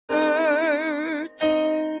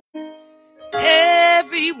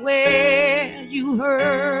Everywhere you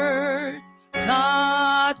hurt,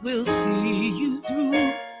 God will see you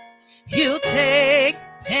through. He'll take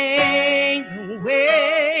pain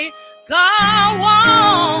away. God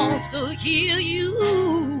wants to heal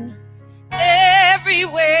you.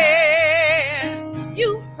 Everywhere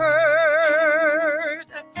you hurt,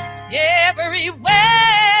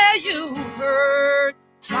 everywhere you hurt,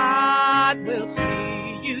 God will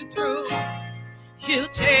see you through. He'll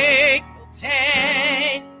take the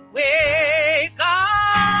pain away.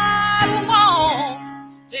 God wants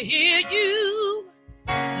to hear you.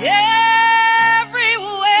 Everywhere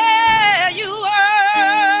you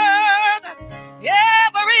hurt,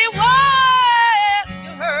 everywhere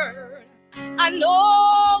you hurt, I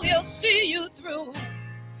know He'll see you through.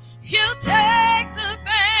 He'll take the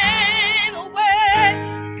pain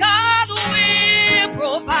away. God will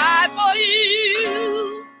provide for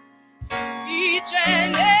you each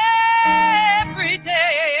and every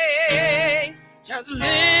day. Just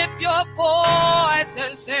lift your voice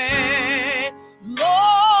and say,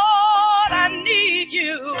 Lord, I need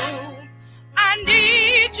you. I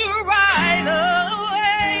need you right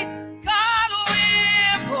away. God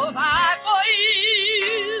will provide for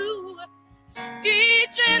you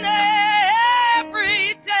each and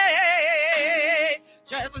every day.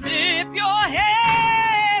 Just lift your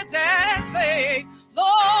hands and say,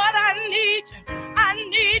 Lord, I need you. I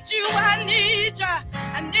need you. I need you.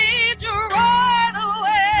 I need you right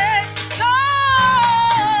away.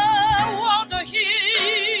 God wants to hear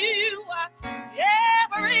you.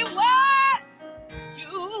 Everywhere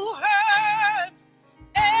you hurt,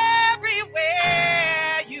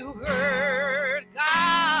 everywhere you hurt,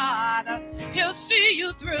 God, He'll see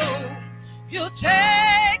you through. He'll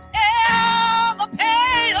take all the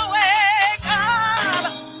pain away.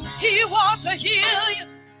 God, He wants to heal you.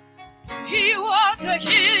 He wants to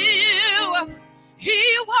hear you. He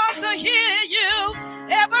wants to hear you.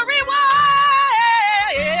 Everywhere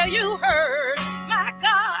you hurt, my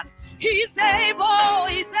God, He's able.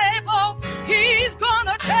 He's able. He's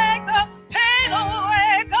gonna take the pain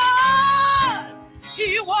away. God,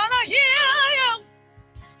 He wanna hear you.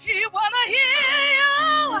 He wanna hear you.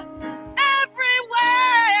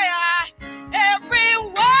 Everywhere,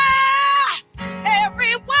 everywhere, everywhere,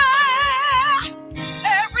 everywhere,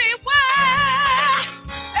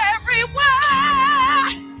 everywhere, everywhere,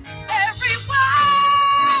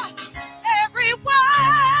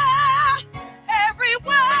 everywhere,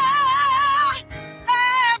 everywhere,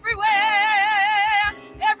 everywhere,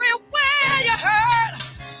 everywhere you hurt.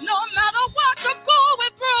 No matter what you're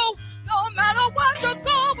going through, no matter what you're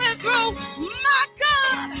going through,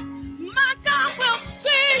 my God will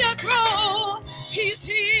see you through. He's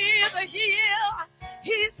here to heal.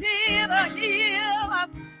 He's here to heal.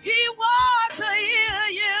 He wants to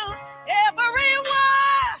heal you.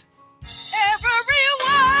 Everywhere, everywhere,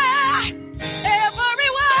 everywhere,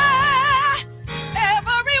 everywhere,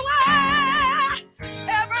 everywhere, everywhere,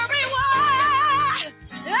 everywhere, everywhere,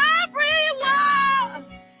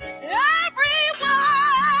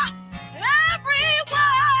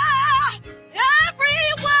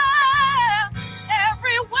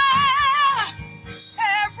 everywhere,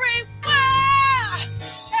 everywhere,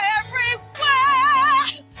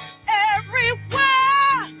 everywhere,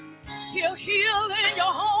 everywhere. He'll heal in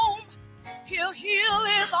your home. He'll heal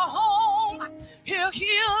in the home. He'll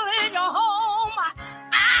heal in your home.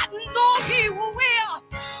 I know He will.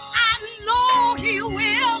 I know He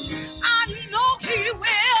will. I know He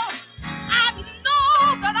will. I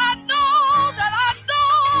know that I know that I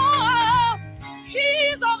know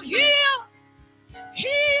He's a healer.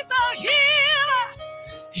 He's a healer.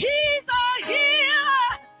 He's a healer.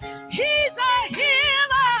 He's a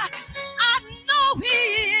healer. I know He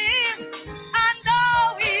is. I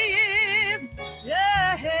know He is.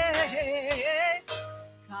 Yeah.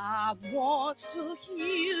 God wants to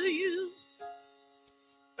heal you.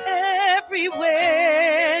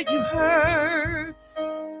 Everywhere you hurt,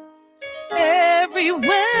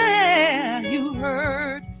 everywhere you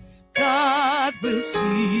hurt, God will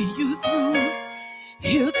see you through.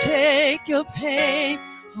 He'll take your pain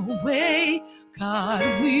away. God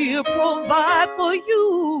will provide for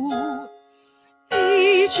you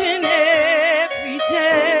each and every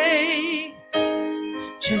day.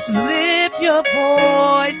 Just lift your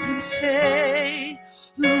voice and say,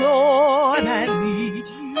 Lord, I need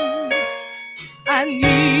you. I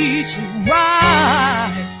need you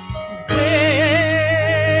right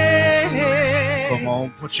away. Come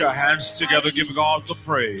on, put your hands together, give God the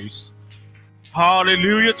praise.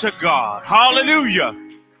 Hallelujah to God. Hallelujah.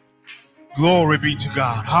 Glory be to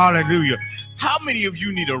God. Hallelujah. How many of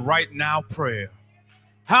you need a right now prayer?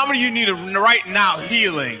 How many of you need a right now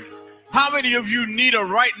healing? How many of you need a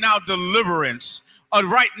right now deliverance? A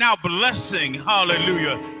right now blessing?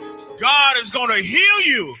 Hallelujah. God is going to heal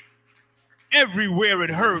you everywhere it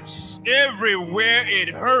hurts. Everywhere it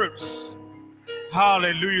hurts.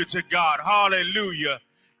 Hallelujah to God. Hallelujah.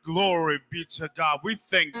 Glory be to God. We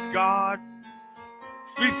thank God.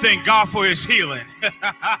 We thank God for his healing.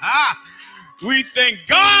 We thank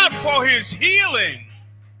God for his healing.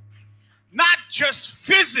 Not just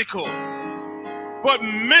physical, but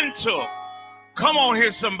mental. Come on here,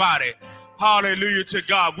 somebody. Hallelujah to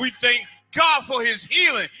God. We thank God for his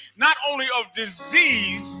healing, not only of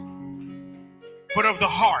disease, but of the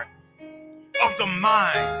heart, of the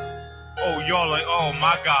mind. Oh, y'all like, oh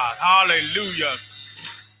my God. Hallelujah.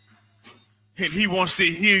 And he wants to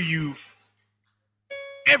hear you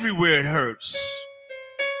everywhere it hurts.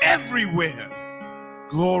 Everywhere.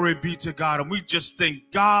 Glory be to God. And we just thank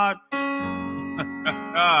God.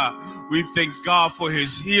 We thank God for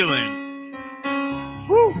his healing.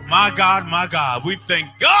 Whew, my God, my God. We thank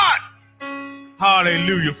God.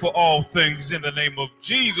 Hallelujah for all things in the name of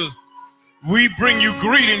Jesus. We bring you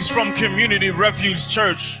greetings from Community Refuge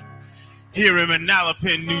Church here in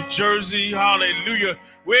Manalapan, New Jersey. Hallelujah.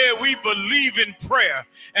 Where we believe in prayer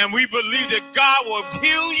and we believe that God will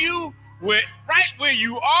heal you right where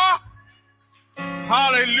you are.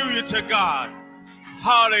 Hallelujah to God.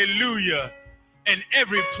 Hallelujah. In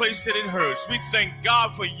every place that it hurts. We thank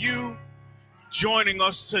God for you joining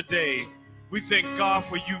us today. We thank God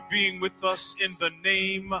for you being with us in the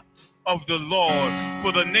name of the Lord.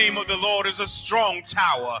 For the name of the Lord is a strong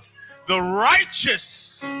tower. The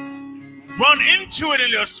righteous run into it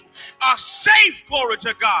and are safe, glory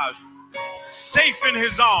to God. Safe in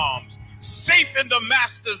his arms. Safe in the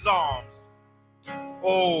master's arms.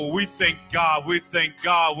 Oh, we thank God. We thank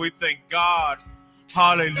God. We thank God.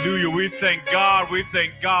 Hallelujah. We thank God. We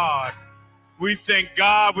thank God. We thank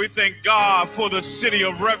God. We thank God for the city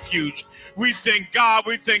of refuge. We thank God.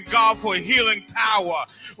 We thank God for healing power.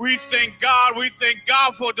 We thank God. We thank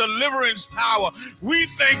God for deliverance power. We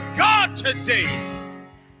thank God today.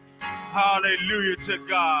 Hallelujah to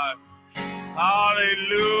God.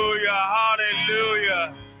 Hallelujah.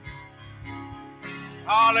 Hallelujah.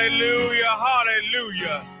 Hallelujah.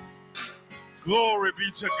 Hallelujah. Glory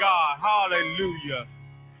be to God. Hallelujah.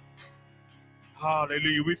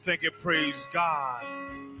 Hallelujah. We thank and praise God.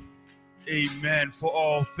 Amen. For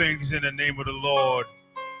all things in the name of the Lord.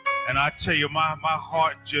 And I tell you, my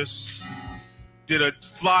heart just did a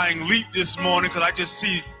flying leap this morning because I just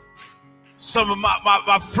see some of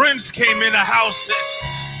my friends came in the house.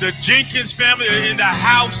 The Jenkins family are in the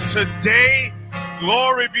house today.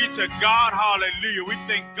 Glory be to God. Hallelujah. We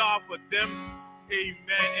thank God for them. Amen.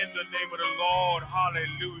 In the name of the Lord.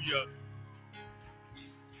 Hallelujah.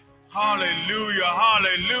 Hallelujah.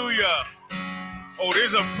 Hallelujah. Oh,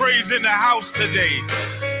 there's a praise in the house today.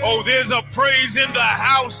 Oh, there's a praise in the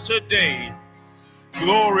house today.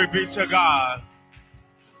 Glory be to God.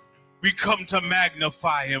 We come to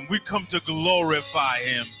magnify him. We come to glorify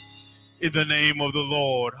him in the name of the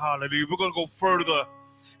Lord. Hallelujah. We're going to go further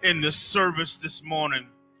in the service this morning.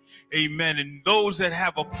 Amen. And those that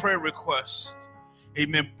have a prayer request,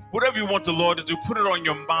 amen, whatever you want the Lord to do, put it on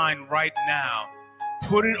your mind right now.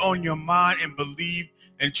 Put it on your mind and believe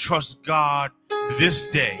and trust God this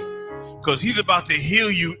day, because he's about to heal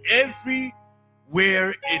you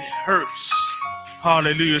everywhere it hurts.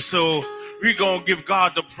 Hallelujah. So we're going to give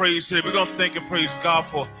God the praise today. We're going to thank and praise God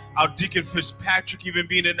for our Deacon Fitzpatrick even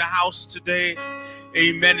being in the house today.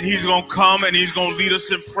 Amen. And he's going to come and he's going to lead us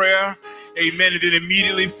in prayer. Amen. And then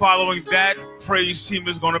immediately following that, praise team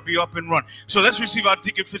is going to be up and run. So let's receive our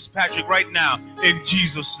Deacon Fitzpatrick right now in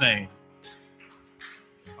Jesus' name.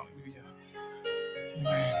 Hallelujah.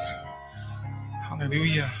 Amen.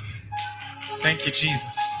 Hallelujah. Thank you,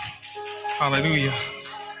 Jesus. Hallelujah.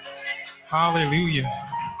 Hallelujah.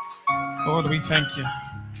 Lord, we thank you.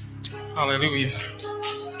 Hallelujah.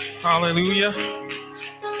 Hallelujah.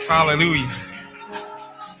 Hallelujah.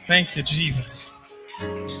 Thank you, Jesus.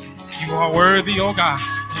 You are worthy, oh God.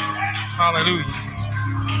 Hallelujah.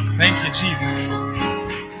 Thank you, Jesus.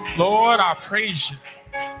 Lord, I praise you.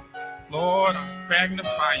 Lord, I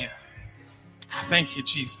magnify you. Thank you,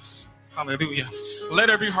 Jesus. Hallelujah. Let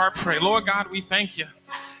every heart pray. Lord God, we thank you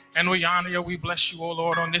and we honor you. We bless you, oh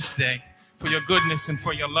Lord, on this day. for your goodness and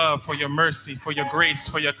for your love, for your mercy, for your grace,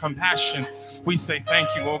 for your compassion. We say thank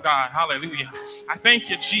you, oh God. Hallelujah. I thank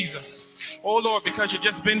you, Jesus. Oh Lord, because you've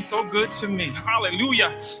just been so good to me.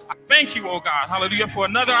 Hallelujah. I thank you, oh God. Hallelujah, for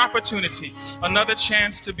another opportunity, another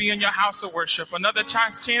chance to be in your house of worship, another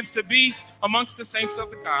chance to be amongst the saints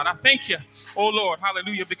of God. I thank you, oh Lord.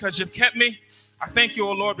 Hallelujah, because you've kept me. I thank you,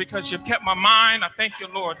 oh Lord, because you've kept my mind. I thank you,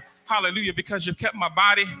 Lord. Hallelujah, because you've kept my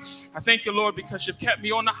body. I thank you, Lord, because you've kept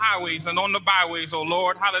me on the highways and on the byways, oh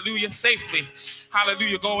Lord. Hallelujah, safely.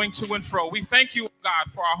 Hallelujah, going to and fro. We thank you,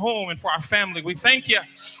 God, for our home and for our family. We thank you,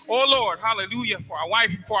 oh Lord, hallelujah, for our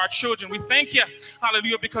wife and for our children. We thank you,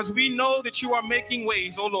 hallelujah, because we know that you are making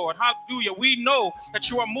ways, oh Lord. Hallelujah, we know that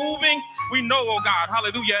you are moving. We know, oh God,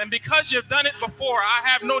 hallelujah. And because you've done it before, I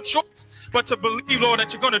have no choice but to believe, Lord,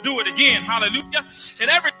 that you're going to do it again. Hallelujah. In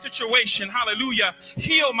every situation, hallelujah.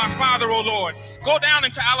 Heal my father, oh Lord. Go down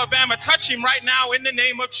into Alabama. Touch him right now in the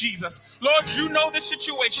name of Jesus. Lord, you know the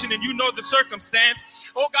situation and you know the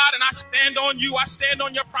circumstance. Oh God, and I stand on you. I stand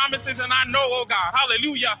on your promises and I know, oh God,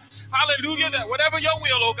 hallelujah. Hallelujah, that whatever your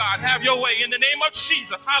will, oh God, have your way in the name of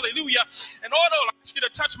Jesus. Hallelujah. And Lord, I ask you to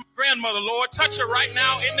touch my grandmother, Lord. Touch her right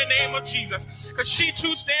now in the name of Jesus, because she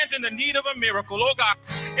too stands in the need of a miracle, oh God,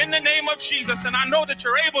 in the name of Jesus. And I know that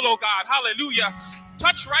you're able, oh God, hallelujah.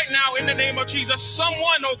 Touch right now in the name of Jesus.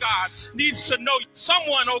 Someone, oh God, needs to know you.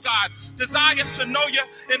 Someone, oh God, desires to know you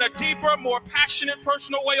in a deeper, more passionate,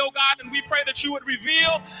 personal way, oh God. And we pray that you would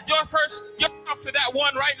reveal yourself to that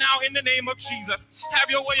one right now in the name of Jesus. Have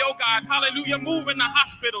your way, oh God. Hallelujah. Move in the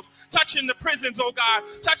hospitals, touching the prisons, oh God,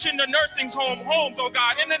 touching the nursing homes, oh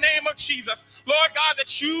God, in the name of Jesus. Lord God,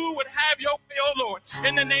 that you would have your way, oh Lord,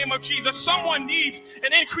 in the name of Jesus. Someone needs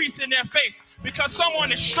an increase in their faith, because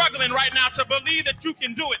someone is struggling right now to believe that you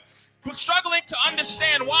can do it. We're struggling to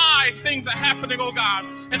understand why things are happening, oh God.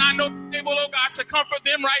 And I know you're able, oh God, to comfort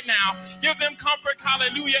them right now. Give them comfort,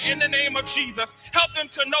 hallelujah, in the name of Jesus. Help them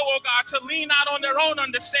to know, oh God, to lean out on their own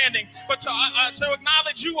understanding, but to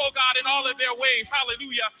acknowledge you, oh God, in all of their ways,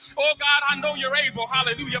 hallelujah. Oh God, I know you're able,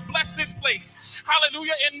 hallelujah. Bless this place,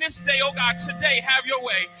 hallelujah, in this day, oh God, today, have your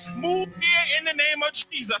way. Move here in the name of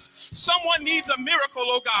Jesus. Someone needs a miracle,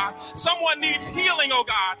 oh God. Someone needs healing, oh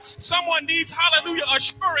God. Someone needs, hallelujah,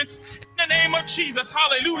 assurance in the name of Jesus,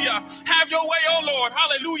 hallelujah. Have your way, oh Lord,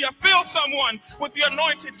 hallelujah. Fill someone with the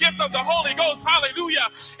anointed gift of the Holy Ghost, hallelujah.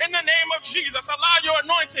 In the name of Jesus, allow your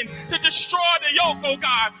anointing to destroy the yoke, oh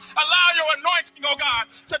God. Allow your anointing, oh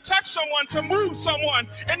God, to touch someone, to move someone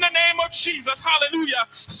in the name of Jesus, hallelujah.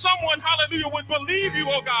 Someone, hallelujah, would believe you,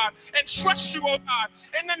 oh God, and trust you, oh God,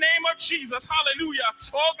 in the name of Jesus, hallelujah.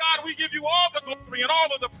 Oh God, we give you all the glory and all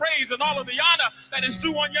of the praise and all of the honor that is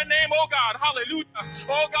due on your name, oh God, hallelujah.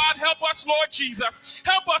 Oh God, help us, Lord Jesus.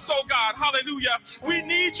 Help us, oh God, hallelujah. We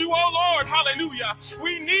need you, oh Lord, hallelujah.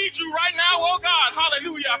 We need you right now, oh God,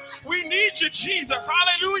 hallelujah. We need you, Jesus,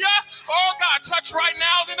 hallelujah. Oh God, touch right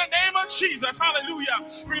now in the name of Jesus, hallelujah.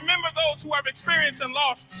 Remember those who have experienced and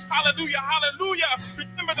lost, hallelujah, hallelujah.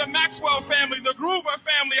 Remember the Maxwell family, the Groover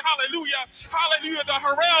family, hallelujah, hallelujah, the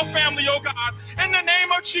Harrell family, oh God. In the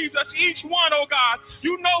name of Jesus, each one, oh God,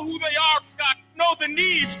 you know who they are, God. Know the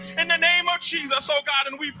needs in the name of Jesus, oh God,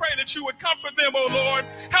 and we pray that you would comfort them, oh Lord.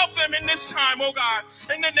 Help them in this time, oh God.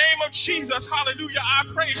 In the name of Jesus, hallelujah, I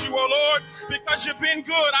praise you, oh Lord, because you've been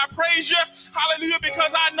good. I praise you, hallelujah,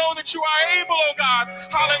 because I know that you are able, oh God.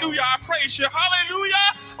 Hallelujah, I praise you,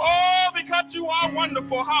 hallelujah, oh, because you are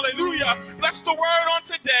wonderful, hallelujah. Bless the word on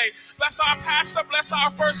today. Bless our pastor, bless our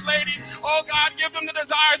first lady, oh God, give them the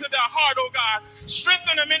desires of their heart, oh God.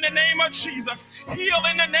 Strengthen them in the name of Jesus. Heal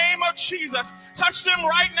in the name of Jesus. Touch them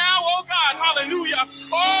right now, oh God, hallelujah.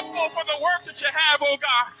 Oh, for the work that you have, oh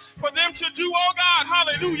God, for them to do, oh God,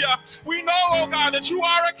 hallelujah. We know, oh God, that you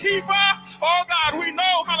are a keeper. Oh God, we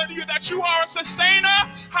know, hallelujah, that you are a sustainer.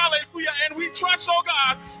 Hallelujah. And we trust, oh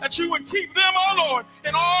God, that you would keep them, oh Lord,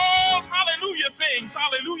 in all, hallelujah, things.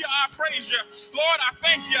 Hallelujah, I praise you. Lord, I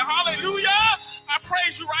thank you. Hallelujah. I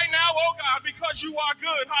praise you right now, oh God, because you are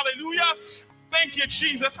good. Hallelujah. Thank you,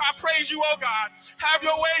 Jesus. I praise you, oh God. Have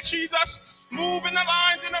your way, Jesus. Move in the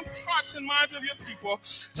lines and the hearts and minds of your people.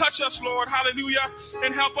 Touch us, Lord. Hallelujah.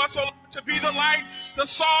 And help us, oh Lord, to be the light, the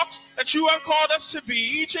salt that you have called us to be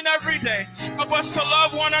each and every day. Help us to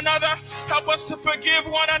love one another. Help us to forgive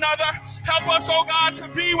one another. Help us, oh God, to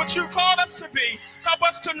be what you've called us to be. Help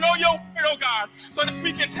us to know your word, oh God, so that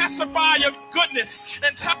we can testify your goodness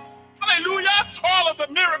and tell, hallelujah, all of the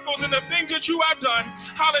miracles and the things that you have done.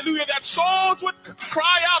 Hallelujah, that souls would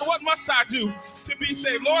cry out, what must I do to be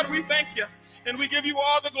saved? Lord, we thank you. And we give you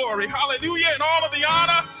all the glory. Hallelujah. And all of the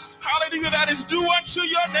honor. Hallelujah. That is due unto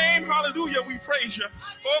your name. Hallelujah. We praise you.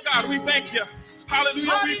 Oh God, we thank you.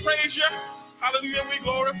 Hallelujah. We praise you. Hallelujah. We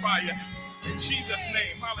glorify you. In Jesus'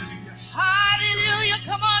 name. Hallelujah. Hallelujah.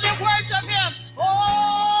 Come on and worship him.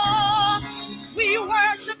 Oh, we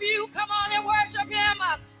worship you. Come on and worship him.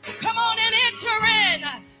 Come on and enter in.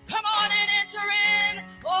 Come on and enter in.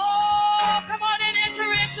 Oh, come on and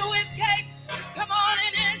enter into his gates. Come on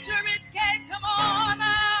and enter his gates. Come on.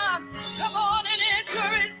 Come on and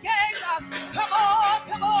enter his gates. Come on.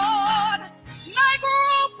 Come on. Make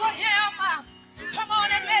room for him. Come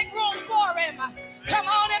on and make room for him. Come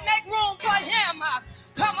on and make room for him.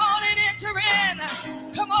 Come on and enter in.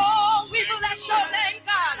 Come on. We bless your name,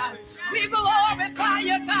 God. We glorify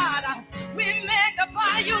you, God. We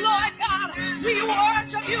magnify you, Lord God. We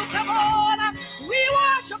worship you. Come on. We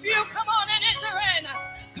worship you. Come on and enter in.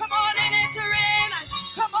 Come on and enter in.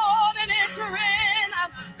 Come on and enter in.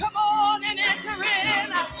 Come on and enter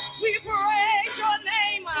in. We praise your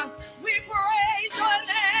name. We praise your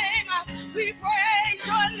name. We praise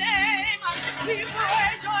your name. We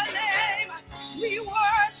praise your name. We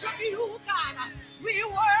worship you, God. We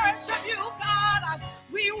worship you, God.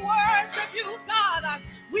 We worship you, God.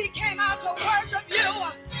 We came out to worship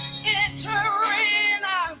you. Enter in.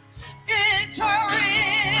 Enter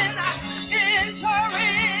in. Enter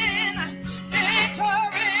in.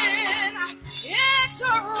 Enter in.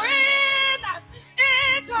 Enter in.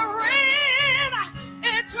 Enter in.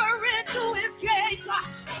 Enter into his gates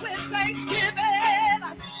with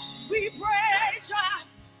thanksgiving. We praise you.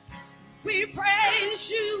 We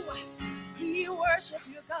praise you. We worship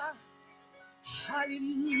you, God.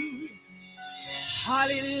 Hallelujah.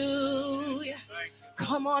 Hallelujah.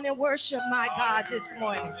 Come on and worship my God this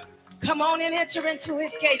morning. Come on and enter into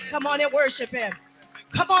his gates. Come on and worship him.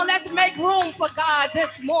 Come on, let's make room for God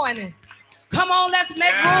this morning. Come on, let's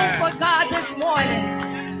make room for God this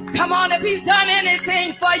morning. Come on, if he's done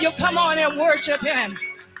anything for you, come on and worship him.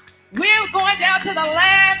 We're going down to the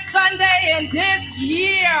last Sunday in this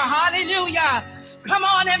year. Hallelujah. Come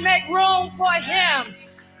on and make room for him.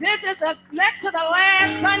 This is the next to the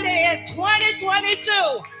last Sunday in 2022.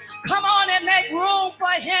 Come on and make room for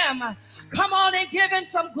him. Come on and give him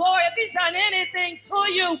some glory. If he's done anything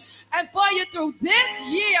to you and for you through this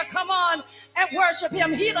year, come on and worship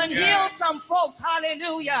him. He done healed some folks.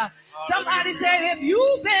 Hallelujah. Somebody said, if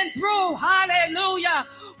you've been through, hallelujah,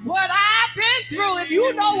 what I've been through, if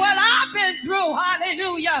you know what I've been through,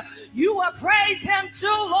 hallelujah, you will praise him too,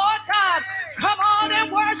 Lord God. Come on and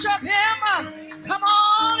worship him. Come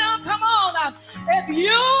on, come on. If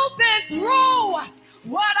you've been through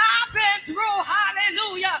what I've been through,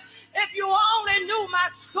 hallelujah, if you only knew my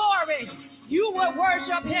story, you would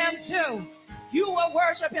worship him too. You will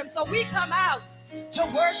worship him. So we come out to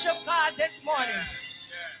worship God this morning.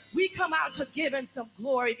 We come out to give him some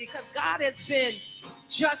glory because God has been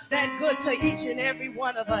just that good to each and every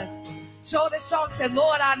one of us. So the song said,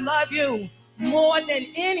 Lord, I love you more than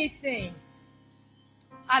anything.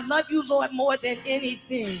 I love you, Lord, more than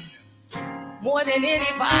anything. More than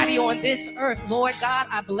anybody on this earth, Lord God,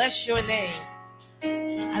 I bless your name.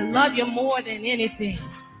 I love you more than anything.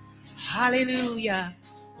 Hallelujah.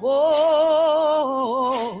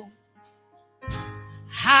 Oh,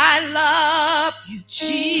 I love you,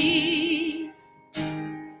 Jesus.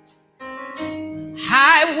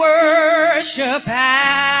 I worship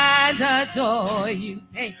and adore you.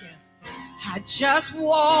 Thank you. I just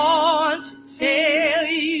want to tell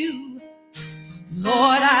you,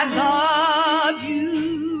 Lord, I love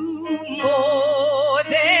you more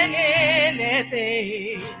than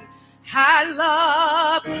anything. I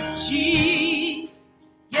love you, Jesus.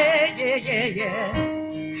 Yeah.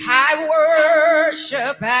 I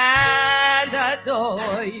worship and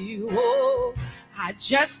adore you. Oh, I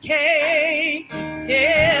just came to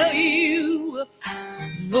tell you,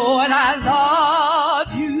 Lord, I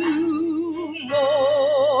love you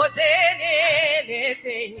more than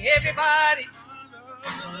anything. Everybody,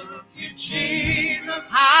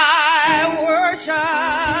 Jesus, I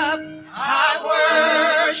worship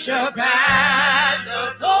and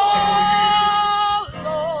adore.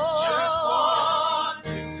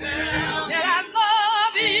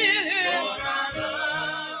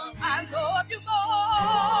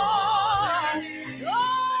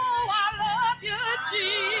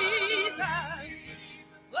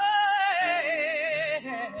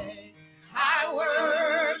 I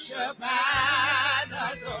worship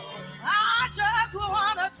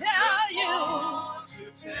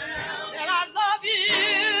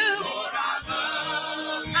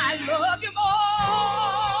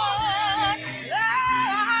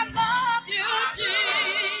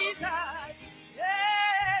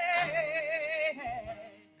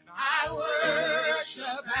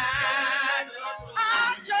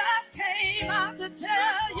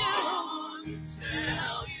tell you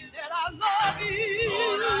that I love you.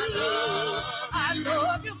 I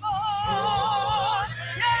love you more.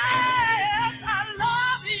 Yes, I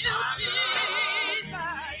love you, Jesus.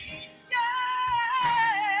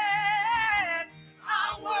 Yes, I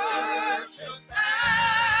worship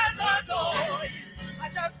and adore you. I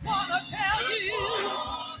just want to tell you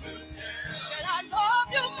that I love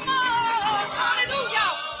you more.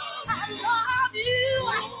 Hallelujah. I love you.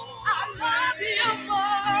 I love you more. I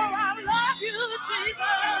love you,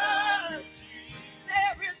 Jesus.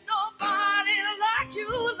 There is nobody like you,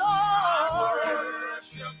 Lord.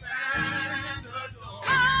 I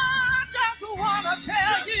just want to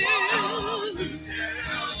tell you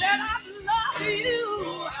that I love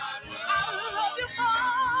you. I love you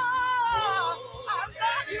more. I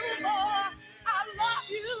love you more. I love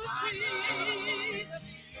you, Jesus.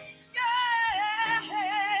 Yes,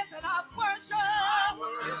 and I worship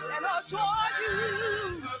and adore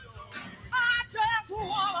you. I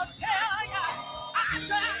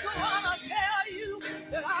just want to tell you,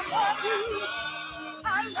 that I love you. I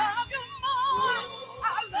love you more. I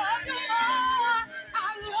love you more. I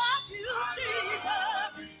love you,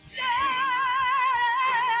 Jesus.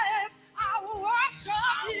 Yes, I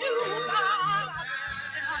worship you, God,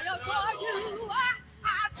 and I adore you. I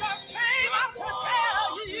just came out to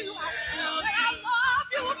tell you that I love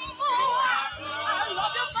you more. I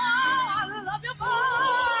love you more. I love you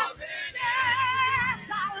more. Yes,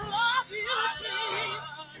 I love you, Jesus.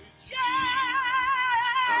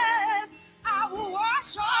 Yes, I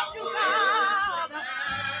worship you, God.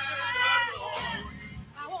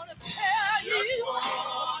 I want to tell you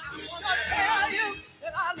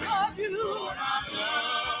that I love you. I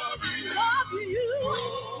love you.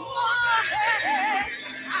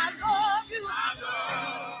 I love you. I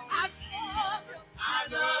love you.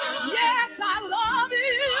 Yes, I love you.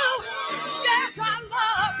 Yes, I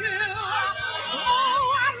love you.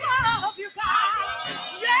 Oh, I love you, God.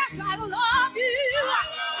 Yes, I love you.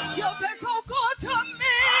 You've been so good to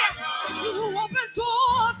me. You open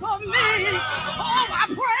doors for me. Oh, I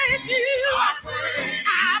praise you. I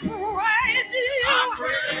praise you.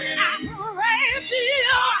 I praise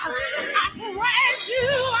you. I praise you.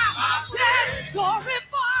 Yeah,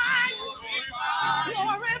 glorify you.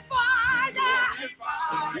 Glorify you.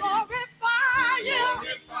 Glorify you.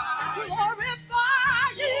 Glorify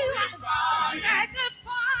you.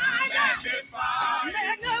 Magnify you.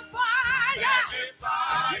 Magnify you.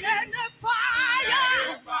 Magnify you.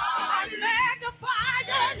 Magnify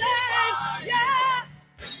your name. Yeah.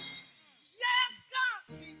 Yes, God.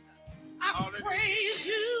 I praise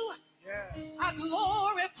you. I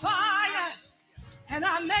glorify you. And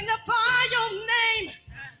I magnify your name.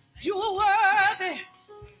 You are worthy.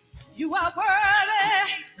 You are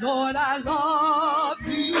worthy. Lord, I love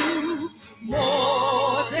you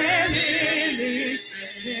more than anything.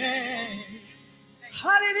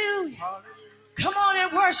 Hallelujah. Come on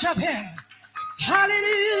and worship him.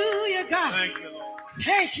 Hallelujah, God. Thank you, Lord.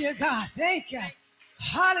 Thank you, God. Thank you.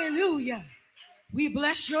 Hallelujah. We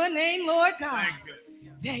bless your name, Lord God. Thank you.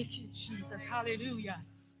 Thank you, Jesus. Hallelujah.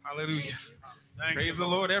 Hallelujah. Thank Praise you, the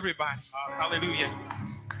Lord, everybody. Hallelujah.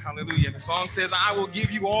 Hallelujah. The song says, I will give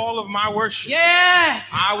you all of my worship.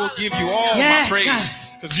 Yes. I will give you all my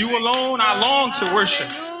praise. Because you alone I long to worship.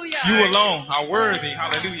 Hallelujah. You alone are worthy.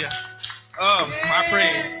 Hallelujah. Of my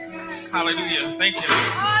praise. Hallelujah. Thank you.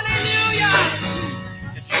 Hallelujah.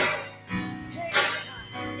 Thank you, Jesus.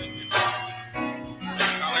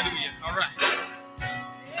 Hallelujah. All right.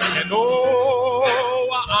 And oh,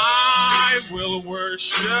 I will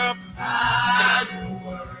worship. I will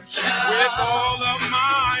worship With all of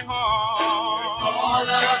my heart. all of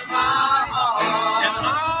my heart. And I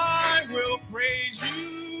will praise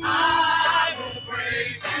you. I will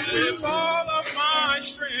praise you With all of my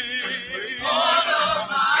strength. with all of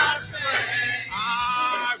my strength.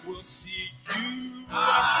 I will seek you.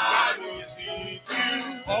 I will seek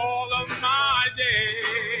you All of my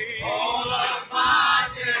days. all of my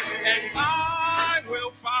days. And I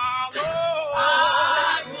will follow.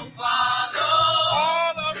 I will follow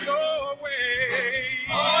All of your ways.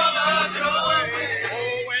 all of your ways.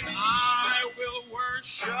 Oh, and I will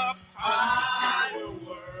worship. I will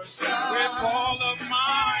worship With all of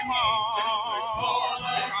my heart. all of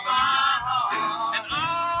my heart. And I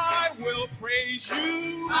will praise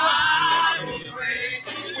you. I will praise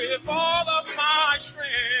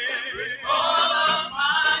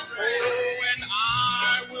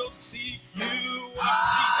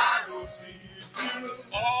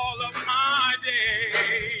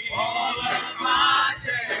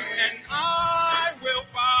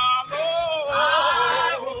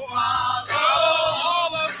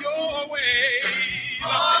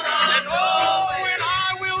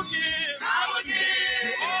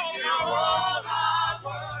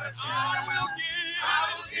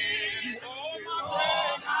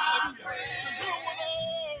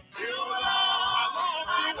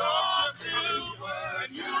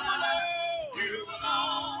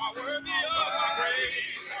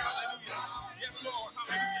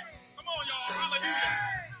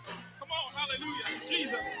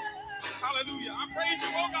Hallelujah. I praise you,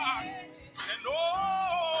 oh God. And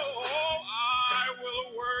oh, I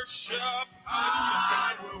will worship.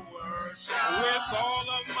 I will worship With all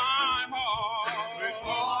of my heart. with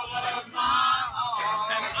all of my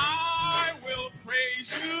heart. And I will praise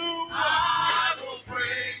you. I will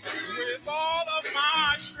praise you With all of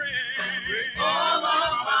my strength. with all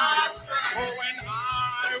of my strength. Oh, and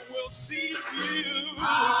I will seek you.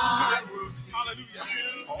 I will seek Hallelujah.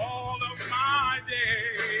 you All of my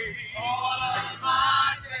days. all of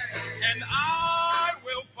my days. And I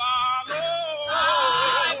will follow.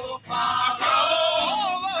 I will follow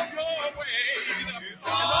all of your ways.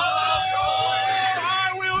 all of your ways.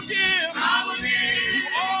 I will give. I will give You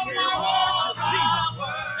all you my all worship, my Jesus.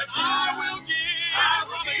 worship. And I will give. I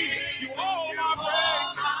will give You all my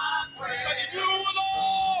praise. praise. Because you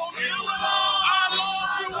alone. You alone. I love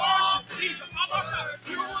to worship Jesus. I love that.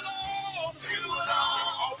 You alone. You alone.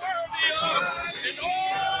 Are worthy of. And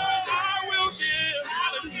all I will give.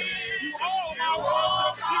 Hallelujah. You all my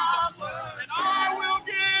worship, Jesus. And I will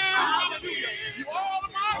give. Hallelujah. You all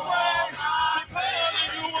of my praise. Because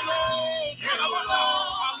you alone. You alone.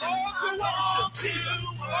 I love to worship Jesus.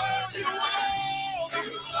 Oh, you alone.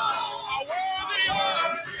 Are worthy of.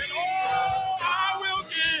 And all I will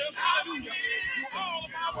give. Hallelujah. You all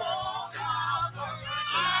of my worship.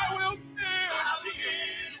 I will give. Jesus.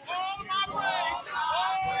 You all of my praise.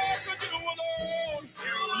 Oh, because you alone.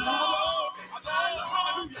 You alone.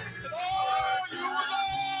 Hallelujah. And oh, you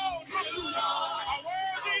alone. Hallelujah. Are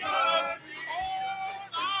worthy of.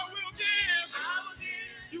 Oh, I will give.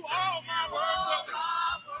 You all my worship.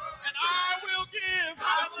 And I will give.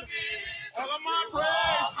 All of my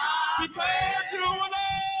praise. Because you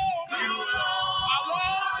alone. I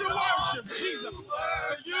love to worship Jesus.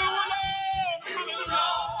 Because you alone. Hallelujah.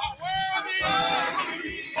 Are worthy of.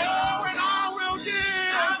 Oh, and I will give.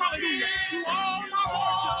 Hallelujah. You all my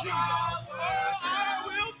worship, Jesus. Oh, I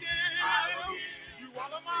will give. You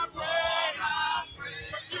all of my praise.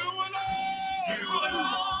 Because you alone.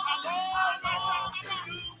 Hallelujah. I love myself.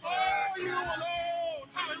 Oh, you alone.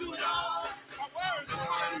 Hallelujah. I'm worthy.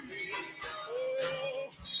 Hallelujah. Oh,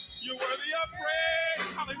 you're worthy of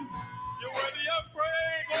praise. Hallelujah. You're worthy of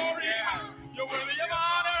praise. Glory. You're worthy of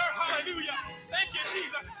honor. Hallelujah. Thank you,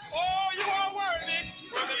 Jesus. Oh, you are worthy.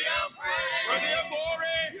 Worthy of praise. Worthy of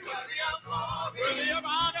glory. Worthy of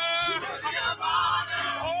honor.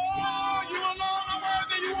 Oh, you alone are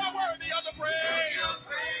worthy. You are worthy of the praise.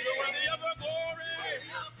 You're worthy of the glory.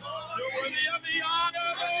 You're worthy of the honor,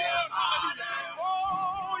 Lord. Hallelujah.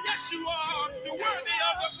 Oh, yes, you are. You're worthy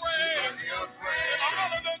of the praise. And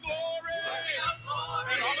all of the glory.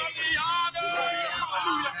 And all of the honor.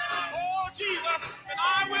 Hallelujah. Oh, Jesus. And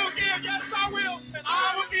I will give. Yes, I will. And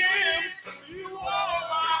I will give. You all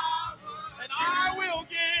my. And I will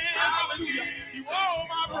give. Hallelujah. You all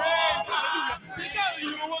my praise. Hallelujah. Because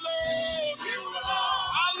you alone.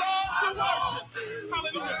 I love to worship.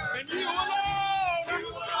 Hallelujah. And you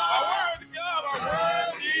alone are worthy of our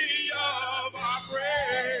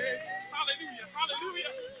praise. Hallelujah.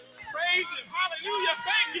 Hallelujah. Praise him. Hallelujah.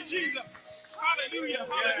 Thank you, Jesus. Hallelujah.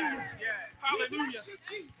 Hallelujah. Hallelujah.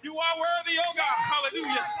 You are worthy, oh God.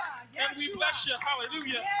 Hallelujah. And we bless you.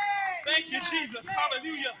 Hallelujah. Thank you, Jesus.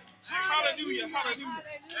 Hallelujah. Hallelujah. Hallelujah.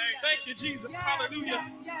 Thank you, Jesus. Hallelujah.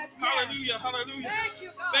 Hallelujah. Hallelujah.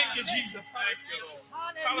 Thank you, Jesus. Hallelujah.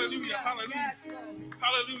 Hallelujah.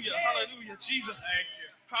 Hallelujah. Hallelujah. Jesus.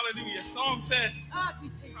 Hallelujah. Song says,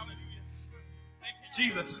 hallelujah. Thank you,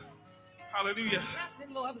 Jesus. Hallelujah.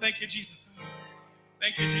 Thank you, Jesus.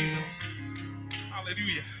 Thank you, Jesus.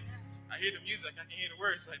 Hallelujah. I hear the music. I can hear the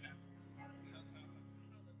words right now.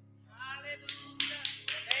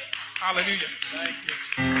 Hallelujah. Thank you.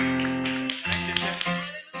 Thank you, Jesus.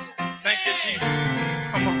 Thank you, Jesus.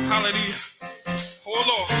 Come on. Hallelujah. Oh,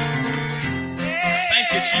 Lord.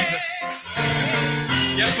 Thank you, Jesus.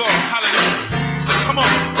 Yes, Lord. Hallelujah. Come on.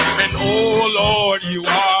 And oh, Lord, you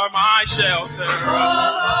are my shelter.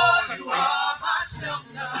 Oh, Lord, you are my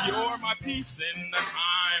shelter. You're my peace in the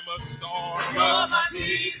time of storm. You're my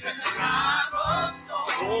peace in the time of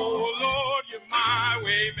storm. Oh, Lord, you're my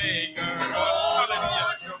way maker. Oh,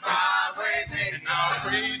 Lord, you're my way maker. And I'll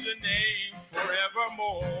praise your name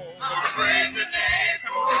forevermore. I'll praise your name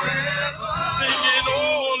forever. Singing,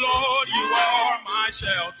 oh, Lord, you are my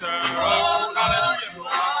shelter. Oh, Hallelujah.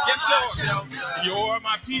 Yes, Lord. shelter. You're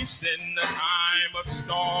my peace in the time of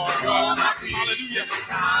storm. You're my peace Hallelujah. in the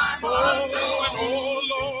time of Oh, storm. and oh,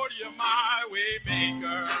 Lord, you're my way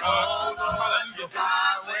maker. Oh, Lord, Hallelujah. you're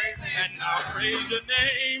my way maker. And I'll praise your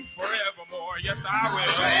name forevermore. Yes, I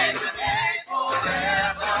will. Praise your name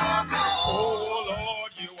forevermore. Oh,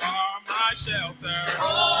 Lord, you are my shelter.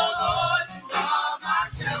 Oh, Lord, you are my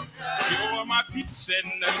shelter. You're my peace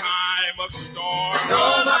in the time of storm.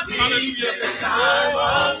 You're my peace in the time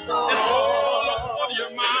of storm. And oh Lord,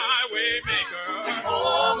 you're my way maker.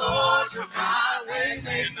 Oh Lord, you're my way And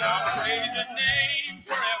maker. I'll praise your name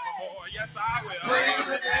forevermore. Yes, I will. Praise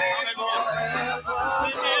your name Hallelujah. forever.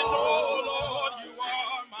 Singing, oh Lord, you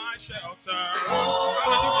are my shelter. Oh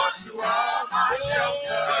Lord, you are my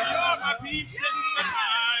shelter. You're my peace in the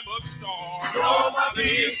time of storm. You're my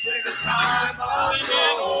peace in the time of Singing,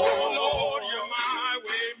 storm. oh Lord, you're my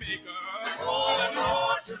way maker. Oh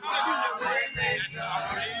Lord, you're my Hallelujah. way And maker. I'll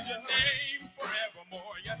praise your name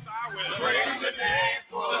forevermore. Yes, I will. Praise your name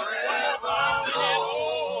forever. Singing,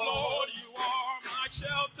 oh Lord, you are my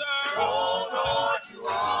shelter. Oh Lord, you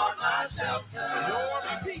are my shelter. You're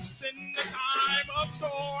my peace in the time of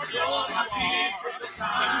storm. Yes, You're you my are. peace in the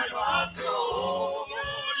time of Oh storm.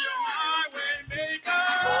 Lord, you're my way maker.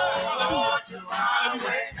 Oh Lord, you are my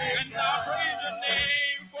way And I praise your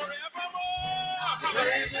name forevermore.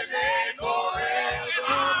 Praise your name forever. And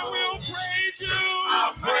I will praise you.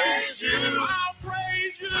 I'll praise you. I'll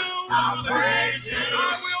praise you. I'll praise you.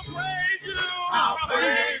 I will praise you. I'll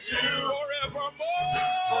praise you. Forevermore.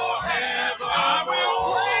 Forever. I will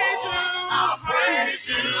praise you. I'll praise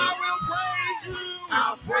you. I will praise you.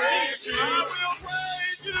 I'll praise you. I will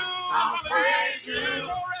praise you. I'll praise you.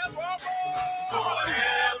 Forevermore.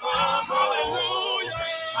 Forever. Hallelujah.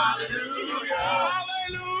 Hallelujah.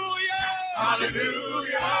 Hallelujah.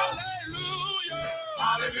 Hallelujah. Hallelujah.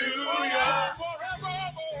 Hallelujah.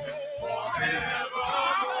 Forevermore. Forever.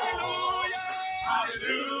 Hallelujah.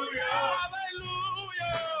 Hallelujah.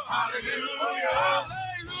 Hallelujah. Hallelujah.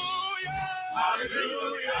 Hallelujah.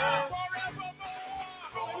 Hallelujah.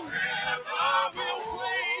 Forevermore. Forever. I will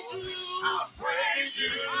praise you. I'll praise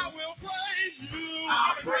you. I will praise you.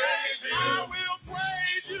 I'll praise you. I will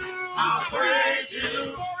praise you. I'll praise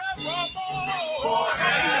you. Forevermore.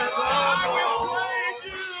 Forever. I will praise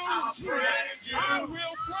you. I'll praise you. I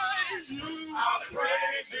will praise you. I'll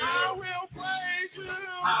praise you. I will praise you.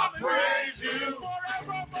 I'll praise you.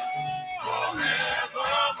 Forevermore.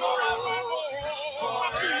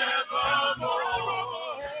 Forever.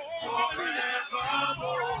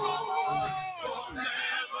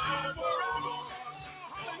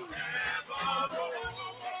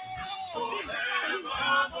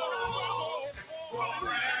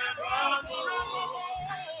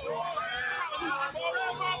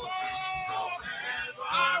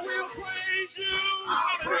 I will praise you.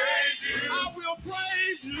 I'll praise you. I will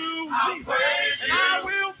praise you. I'll Jesus. praise you. I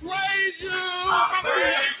will praise you. I'll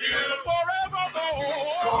praise you. Forevermore.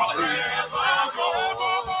 Forevermore.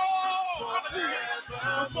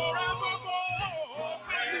 Forevermore.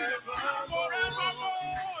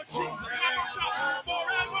 Jesus.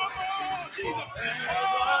 Forevermore. Jesus.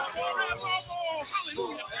 Forevermore.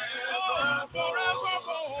 Hallelujah.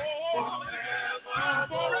 Forevermore.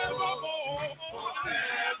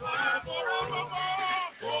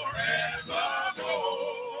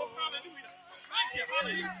 Hallelujah. Thank you.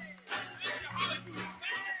 Hallelujah. Thank you. Hallelujah.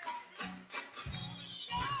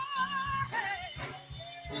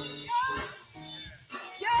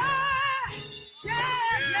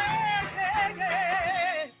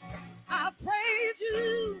 I praise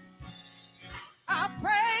you. I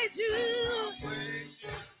praise you.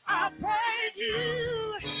 I praise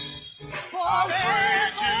you. Forevermore.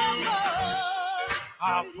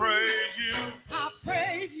 I praise you. I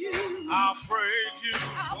praise you. I praise you.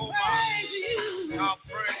 I Oh praise you. my. I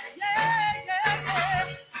praise Yeah.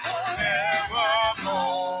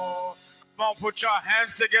 forevermore. Come on, put your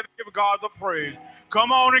hands together. Give God the praise.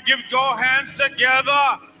 Come on and give your hands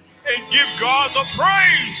together and give God the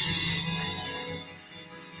praise.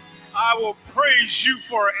 I will praise you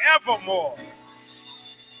forevermore.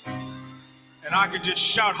 And I can just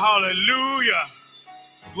shout hallelujah.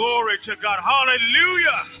 Glory to God.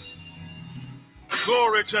 Hallelujah.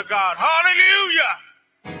 Glory to God. Hallelujah.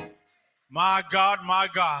 My God, my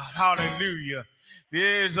God. Hallelujah.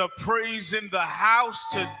 There's a praise in the house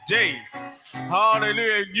today.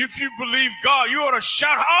 Hallelujah. If you believe God, you ought to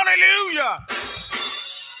shout hallelujah.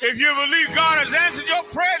 If you believe God has answered your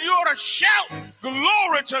prayer, you ought to shout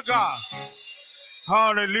glory to God.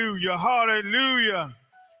 Hallelujah. Hallelujah.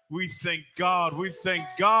 We thank God. We thank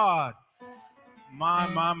God.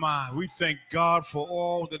 My. We thank God for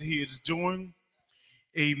all that he is doing.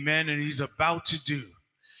 Amen. And he's about to do.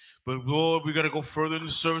 But Lord, we got to go further in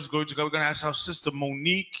the service. Glory to God. We're going to ask our sister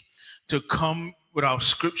Monique to come with our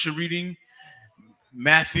scripture reading.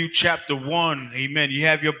 Matthew chapter 1. Amen. You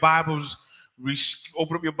have your Bibles.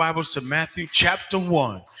 Open up your Bibles to Matthew chapter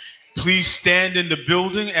 1. Please stand in the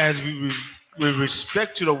building as we with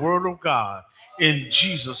respect to the word of God in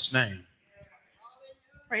Jesus' name.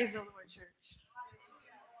 Praise the Lord, church.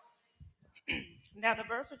 Now the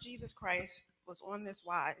birth of Jesus Christ was on this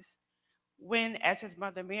wise, when, as his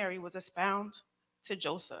mother Mary was espoused to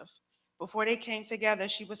Joseph, before they came together,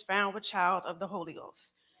 she was found with child of the Holy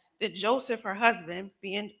Ghost. Then Joseph, her husband,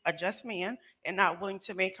 being a just man and not willing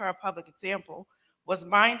to make her a public example, was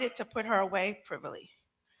minded to put her away privily.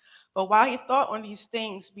 But while he thought on these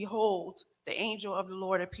things, behold, the angel of the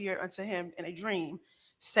Lord appeared unto him in a dream,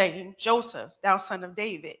 saying, Joseph, thou son of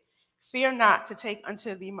David, fear not to take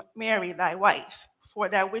unto thee Mary thy wife, for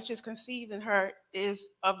that which is conceived in her is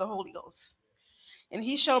of the Holy Ghost. And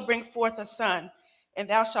he shall bring forth a son, and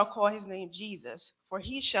thou shalt call his name Jesus, for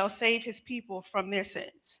he shall save his people from their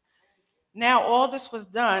sins. Now all this was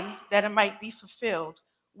done that it might be fulfilled,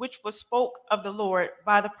 which was spoke of the Lord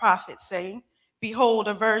by the prophet, saying, Behold,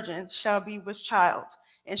 a virgin shall be with child,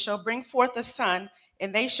 and shall bring forth a son,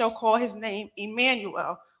 and they shall call his name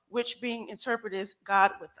Emmanuel, which being interpreted is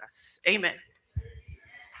God with us. Amen.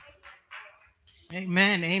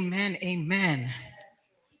 Amen, amen, amen.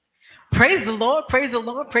 Praise the Lord, praise the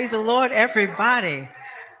Lord, praise the Lord, everybody.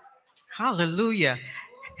 Hallelujah.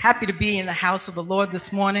 Happy to be in the house of the Lord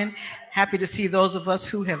this morning. Happy to see those of us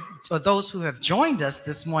who have, or those who have joined us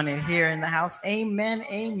this morning here in the house. Amen,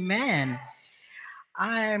 amen.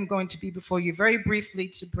 I am going to be before you very briefly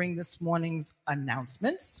to bring this morning's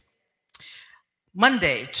announcements.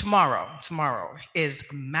 Monday, tomorrow is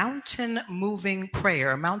Mountain Moving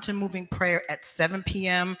Prayer at 7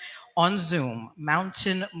 p.m. on Zoom.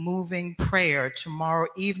 Mountain Moving Prayer tomorrow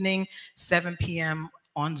evening, 7 p.m.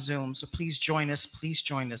 on Zoom. So please join us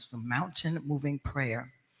for Mountain Moving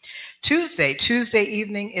Prayer. Tuesday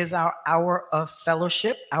evening is our hour of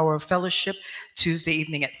fellowship. Tuesday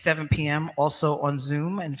evening at 7 p.m. also on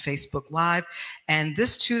Zoom and Facebook Live. And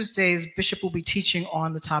this Tuesday's bishop will be teaching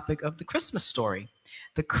on the topic of the Christmas story.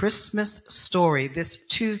 The Christmas story this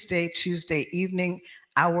Tuesday evening,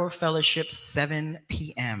 our fellowship, 7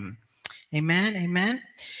 p.m. Amen, amen.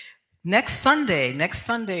 Next Sunday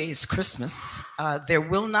is Christmas. There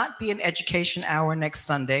will not be an education hour next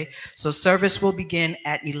Sunday, so service will begin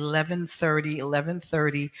at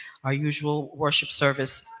 11:30, our usual worship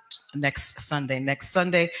service next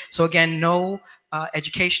Sunday. So again, no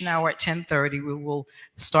education hour at 10:30. We will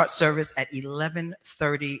start service at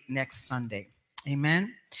 11:30 next Sunday.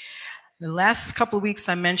 Amen. The last couple of weeks,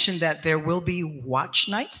 I mentioned that there will be watch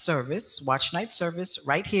night service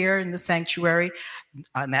right here in the sanctuary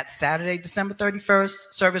on that Saturday, December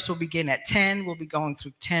 31st. Service will begin at 10. We'll be going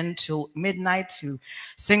through 10 till midnight to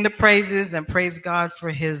sing the praises and praise God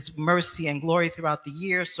for his mercy and glory throughout the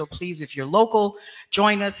year. So please, if you're local,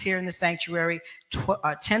 join us here in the sanctuary,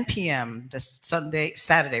 10 p.m. this Saturday,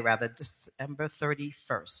 December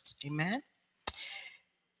 31st. Amen.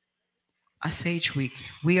 I say each week,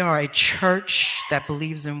 we are a church that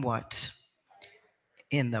believes in what?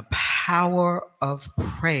 In the power of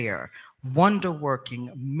prayer,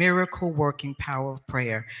 wonder-working, miracle-working power of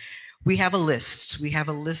prayer. We have a list. We have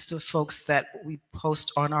a list of folks that we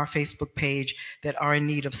post on our Facebook page that are in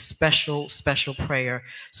need of special prayer.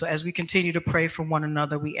 So as we continue to pray for one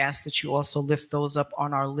another, we ask that you also lift those up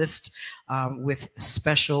on our list with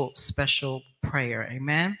special prayer.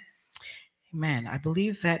 Amen. Amen. I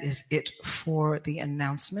believe that is it for the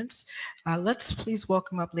announcements. Let's please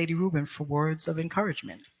welcome up Lady Rubin for words of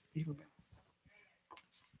encouragement. Lady Rubin.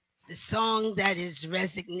 The song that is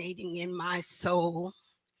resonating in my soul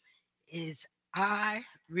is I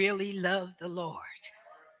Really Love the Lord.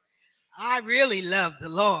 I really love the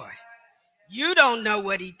Lord. You don't know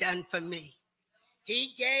what he done for me.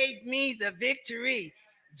 He gave me the victory.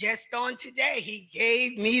 Just on today, he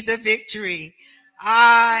gave me the victory.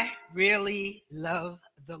 I really love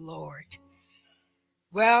the Lord.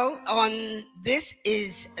 Well, this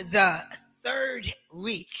is the third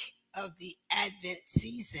week of the Advent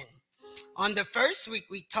season. On the first week,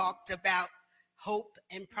 we talked about hope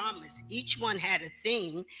and promise. Each one had a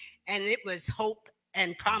theme, and it was hope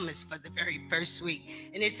and promise for the very first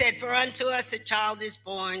week. And it said, for unto us a child is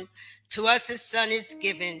born, to us a son is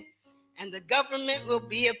given, and the government will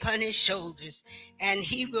be upon his shoulders, and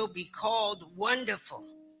he will be called Wonderful,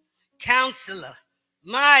 Counselor,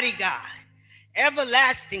 Mighty God,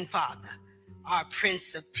 Everlasting Father, our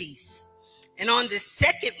Prince of Peace. And on the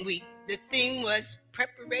second week, the theme was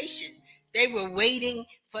preparation. They were waiting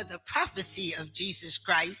for the prophecy of Jesus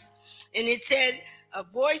Christ. And it said, a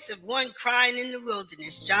voice of one crying in the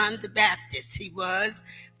wilderness, John the Baptist, he was,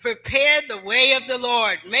 prepare the way of the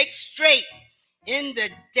Lord, make straight in the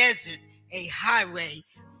desert a highway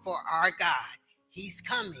for our God. He's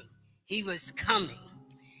coming. He was coming.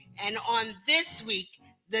 And on this week,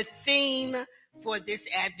 the theme for this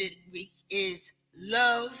Advent week is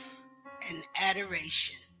love and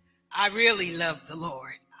adoration. I really love the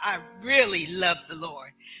Lord. I really love the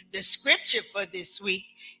Lord. The scripture for this week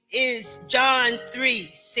is John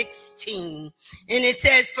 3:16. And it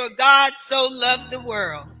says, "For God so loved the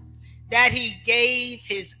world that he gave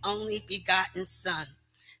his only begotten Son,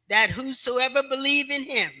 that whosoever believe in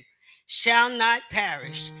him shall not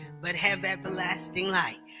perish, but have everlasting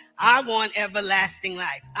life." I want everlasting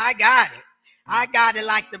life. I got it. I got it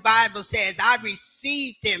like the Bible says. I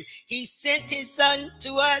received him. He sent his Son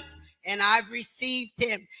to us, and I've received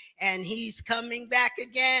him. And he's coming back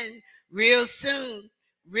again real soon,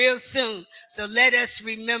 real soon. So let us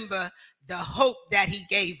remember the hope that he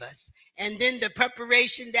gave us, and then the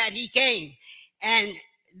preparation that he came. And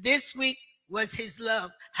this week was his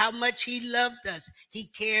love, how much he loved us. He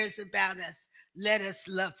cares about us. Let us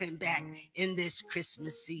love him back in this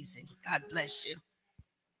Christmas season. God bless you.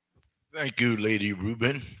 Thank you, Lady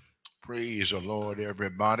Rubin. Praise the Lord,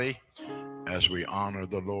 everybody, as we honor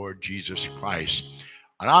the Lord Jesus Christ.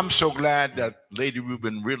 And I'm so glad that Lady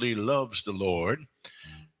Rubin really loves the Lord,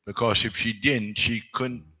 because if she didn't, she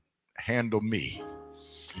couldn't handle me.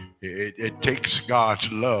 It takes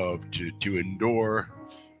God's love to endure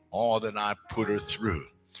all that I put her through.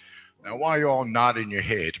 Now, why are you all nodding your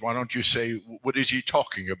heads? Why don't you say, what is he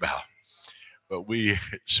talking about? But we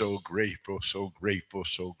so grateful, so grateful,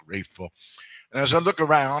 so grateful. And as I look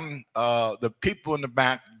around, the people in the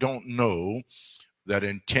back don't know that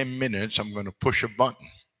in 10 minutes, I'm going to push a button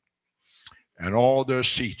and all their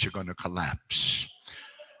seats are going to collapse.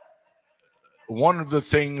 One of the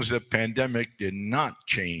things the pandemic did not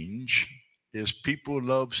change is people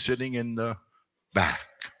love sitting in the back.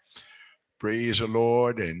 Praise the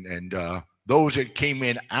Lord. And those that came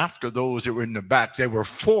in after those that were in the back, they were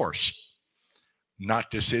forced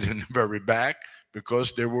not to sit in the very back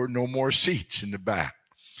because there were no more seats in the back.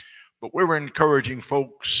 But we were encouraging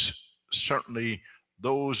folks, certainly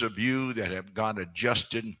those of you that have got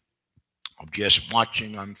adjusted of just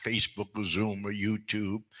watching on Facebook or Zoom or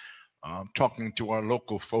YouTube, talking to our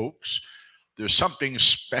local folks. There's something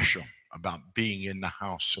special about being in the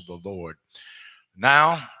house of the Lord.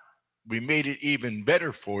 Now, we made it even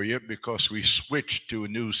better for you because we switched to a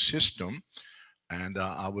new system. And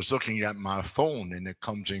I was looking at my phone, and it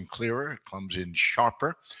comes in clearer, it comes in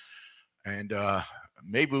sharper. And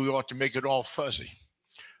maybe we ought to make it all fuzzy,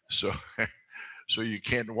 so you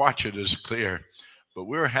can't watch it as clear. But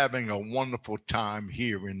we're having a wonderful time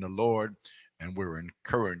here in the Lord, and we're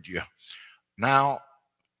encouraging you. Now,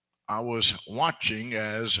 I was watching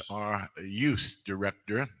as our youth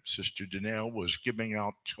director, Sister Danelle, was giving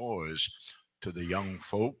out toys to the young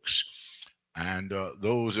folks. And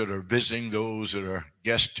those that are visiting, those that are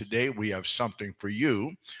guests today, we have something for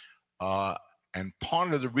you. And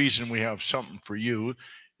part of the reason we have something for you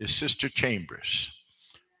is Sister Chambers.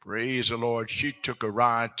 Praise the Lord. She took a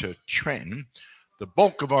ride to Trenton. The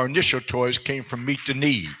bulk of our initial toys came from Meet the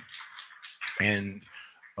Need. And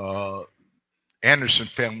Anderson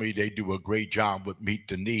family, they do a great job with Meet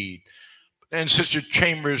the Need. And Sister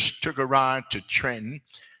Chambers took a ride to Trenton.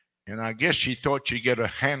 And I guess she thought she'd get a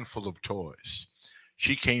handful of toys.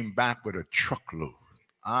 She came back with a truckload.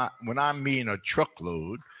 When I mean a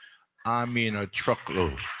truckload, I mean a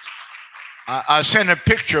truckload. I sent a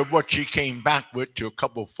picture of what she came back with to a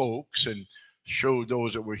couple folks and showed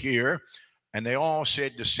those that were here. And they all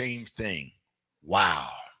said the same thing. Wow.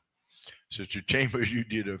 Sister Chambers, you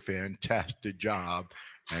did a fantastic job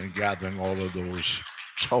in gathering all of those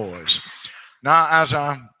toys. Now, as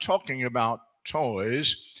I'm talking about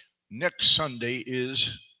toys, next Sunday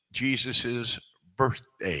is Jesus's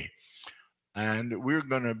birthday, and we're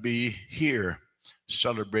going to be here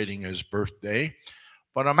celebrating his birthday.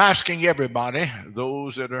 But I'm asking everybody,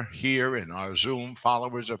 those that are here and our Zoom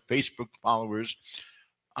followers or Facebook followers,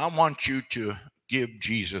 I want you to give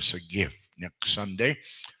Jesus a gift next Sunday.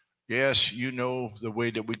 Yes, you know the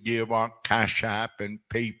way that we give our Cash App and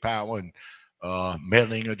PayPal and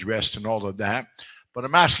mailing address and all of that. But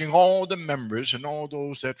I'm asking all the members and all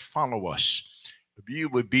those that follow us, if you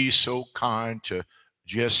would be so kind to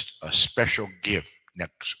just a special gift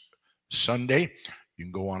next Sunday. You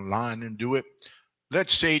can go online and do it.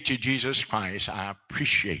 Let's say to Jesus Christ, I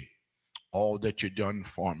appreciate all that you've done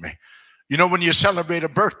for me. You know, when you celebrate a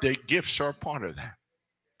birthday, gifts are a part of that.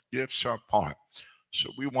 Gifts are a part. So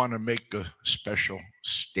we want to make a special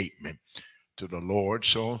statement to the Lord.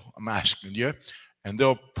 So I'm asking you. And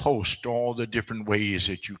they'll post all the different ways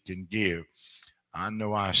that you can give. I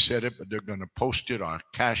know I said it, but they're going to post it on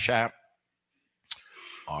Cash App.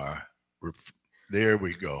 There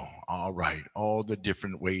we go. All right. All the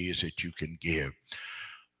different ways that you can give.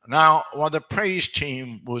 Now, while the praise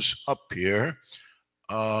team was up here,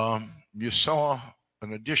 you saw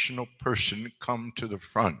an additional person come to the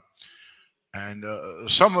front. And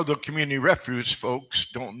some of the community refuge folks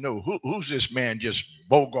don't know who's this man just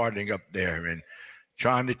bogarting up there and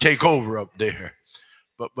trying to take over up there.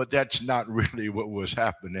 But that's not really what was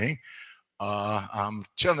happening. I'm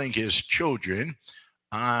telling his children,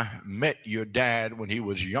 I met your dad when he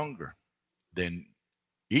was younger than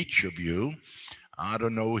each of you. I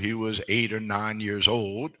don't know, he was 8 or 9 years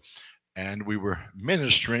old, and we were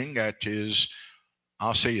ministering at his,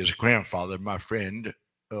 I'll say his grandfather, my friend,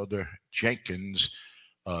 Elder Jenkins'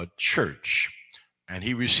 church, and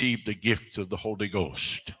he received the gift of the Holy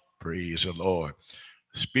Ghost. Praise the Lord.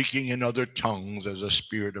 Speaking in other tongues as the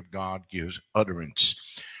Spirit of God gives utterance.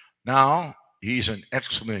 Now, he's an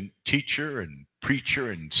excellent teacher and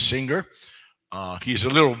preacher and singer. He's a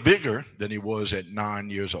little bigger than he was at 9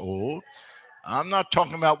 years old. I'm not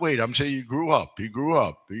talking about weight. I'm saying he grew up. He grew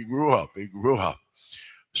up. He grew up. He grew up.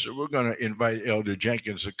 So we're going to invite Elder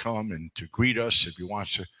Jenkins to come and to greet us. If he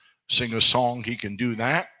wants to sing a song, he can do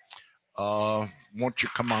that. Won't you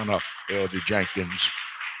come on up, Elder Jenkins,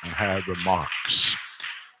 and have remarks.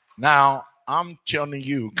 Now, I'm telling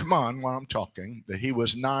you, come on while I'm talking, that he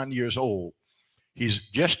was 9 years old. He's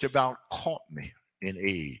just about caught me in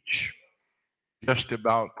age. Just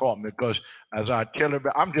about caught me, because as I tell him,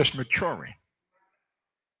 I'm just maturing.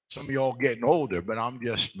 Some of y'all getting older, but I'm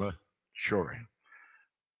just maturing.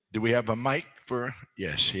 Do we have a mic for?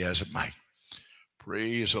 Yes, he has a mic.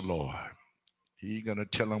 Praise the Lord. He's going to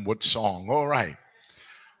tell him what song. All right.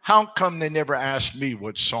 How come they never asked me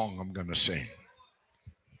what song I'm going to sing?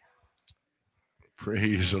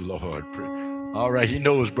 Praise the Lord. All right, he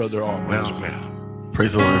knows Brother Alwyn as well.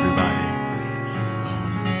 Praise the Lord, everybody.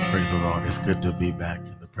 Praise the Lord. It's good to be back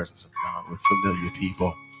in the presence of God with familiar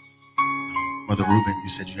people. Mother Rubin, you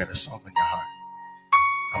said you had a song on your heart.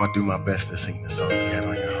 I'm going to do my best to sing the song you had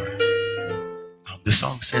on your heart. The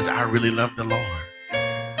song says, I really love the Lord.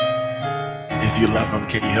 If you love him,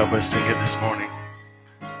 can you help us sing it this morning?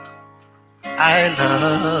 I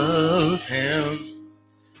love him.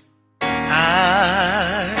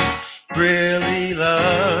 I really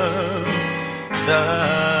love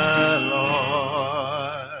the Lord.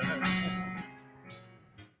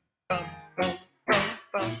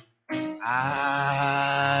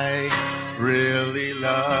 I really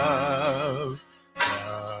love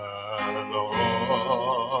the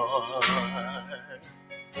Lord.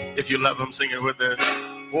 If you love him, sing it with us.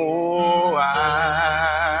 Oh,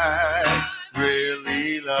 I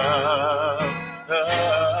really love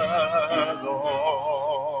the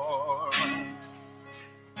Lord.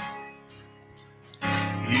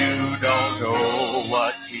 You don't know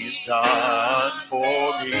what he's done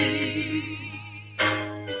for me.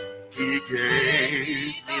 He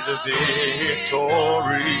gave me the victory.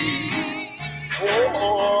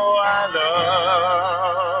 Oh, I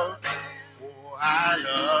love. Oh, I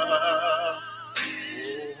love.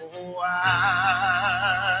 Oh, I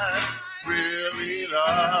really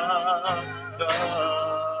love the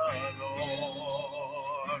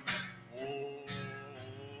Lord. Oh,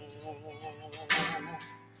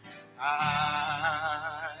 I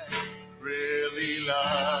really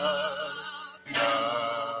love the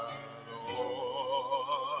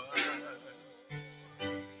Lord.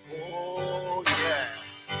 Oh, yeah.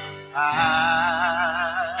 I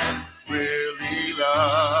really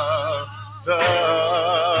love the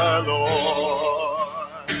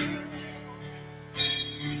Lord.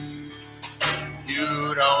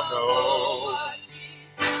 You don't know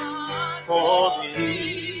for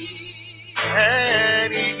me,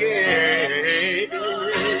 and he gave.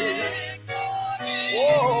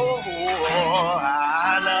 Oh,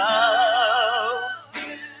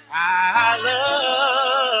 I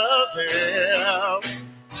love him.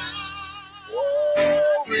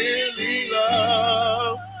 Oh, really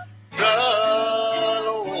love the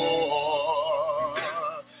Lord.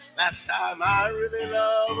 Last time I really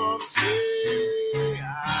love him, say,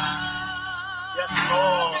 yes,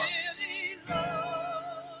 Lord.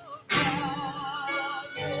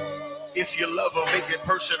 If you love him, make it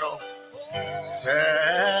personal. Tell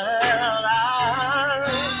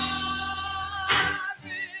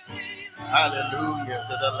hallelujah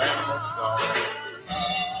to the Lamb of God.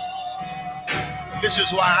 This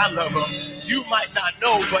is why I love him. You might not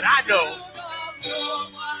know, but I know.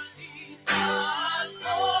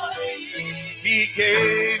 He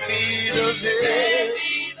gave me the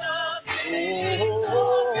victory.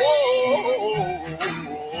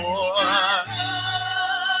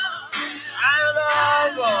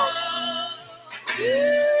 I love him.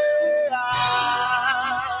 Yeah, I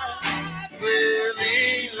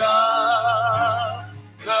really love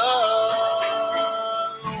the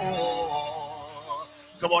Lord.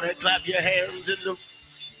 on and clap your hands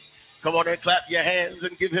come on and clap your hands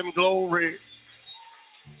and give him glory.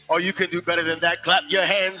 Or you can do better than that. Clap your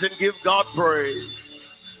hands and give God praise.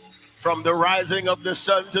 From the rising of the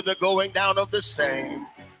sun to the going down of the same,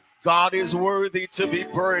 God is worthy to be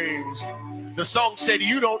praised. The song said,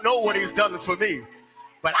 you don't know what he's done for me,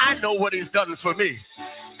 but I know what he's done for me.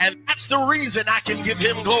 And that's the reason I can give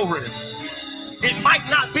him glory. It might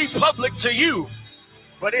not be public to you,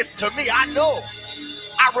 but it's to me. I know.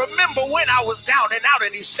 I remember when I was down and out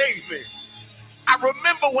and he saved me. I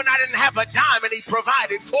remember when I didn't have a dime and he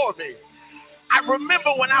provided for me. I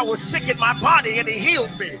remember when I was sick in my body and he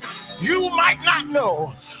healed me. You might not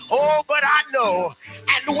know, oh, but I know.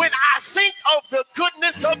 And when I think of the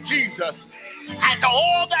goodness of Jesus and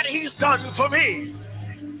all that he's done for me,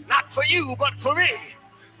 not for you, but for me,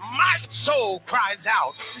 my soul cries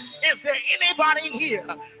out. Is there anybody here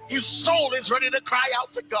whose soul is ready to cry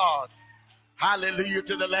out to God? Hallelujah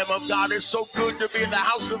to the Lamb of God. It's so good to be in the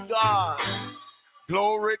house of God.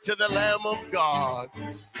 Glory to the Lamb of God.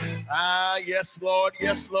 Ah, yes, Lord.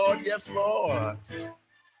 Yes, Lord. Yes, Lord.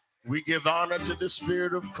 We give honor to the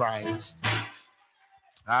Spirit of Christ.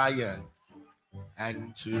 Ah, yeah.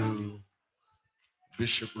 And to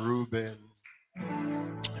Bishop Rubin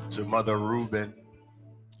and to Mother Rubin,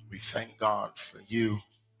 we thank God for you.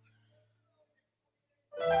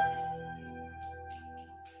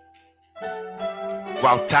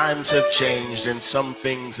 While times have changed and some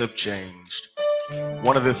things have changed,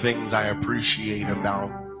 one of the things I appreciate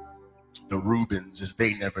about the Rubins is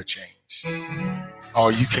they never change. Oh,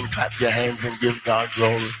 you can clap your hands and give God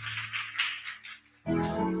glory.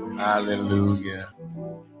 Hallelujah.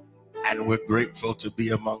 And we're grateful to be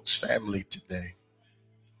amongst family today.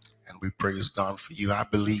 And we praise God for you. I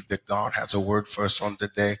believe that God has a word for us on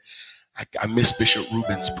today. I miss Bishop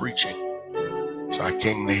Rubin's preaching. So I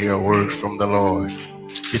came to hear a word from the Lord.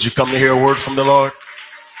 Did you come to hear a word from the Lord?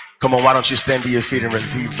 Come on, why don't you stand to your feet and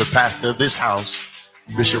receive the pastor of this house,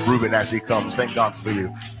 Bishop Rubin, as he comes. Thank God for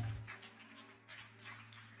you.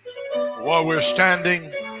 While we're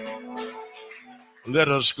standing, let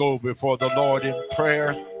us go before the Lord in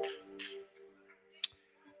prayer.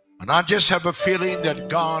 And I just have a feeling that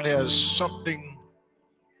God has something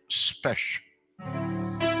special.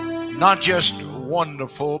 Not just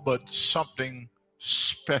wonderful, but something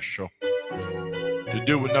special to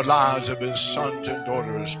do in the lives of his sons and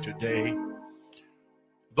daughters today.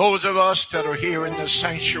 Those of us that are here in the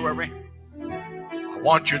sanctuary, I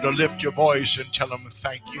want you to lift your voice and tell them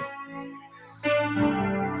thank you.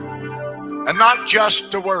 And not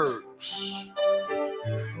just the words,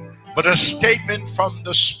 but a statement from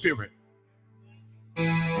the Spirit.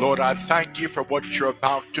 Lord, I thank you for what you're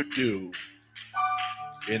about to do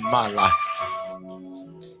in my life.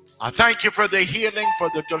 I thank you for the healing, for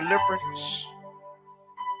the deliverance,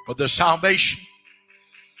 for the salvation.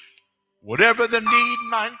 Whatever the need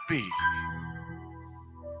might be,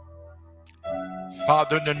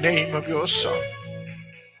 Father, in the name of your Son,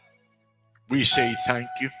 we say thank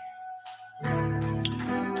you.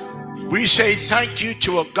 We say thank you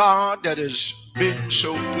to a God that has been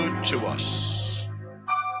so good to us.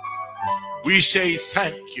 We say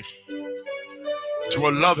thank you to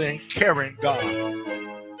a loving, caring God.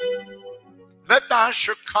 Let thy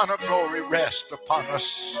Shekinah glory rest upon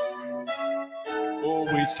us. Oh,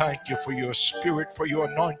 we thank you for your Spirit, for your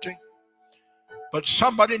anointing. But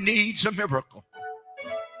somebody needs a miracle.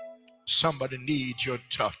 Somebody needs your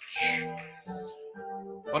touch.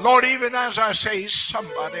 But Lord, even as I say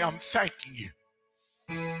somebody, I'm thanking you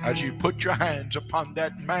as you put your hands upon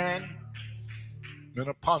that man and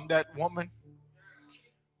upon that woman.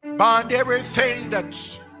 Bind everything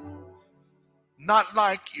that's not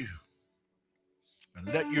like you. And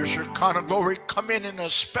let your Shekinah glory come in a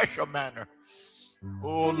special manner.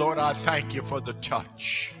 Oh, Lord, I thank you for the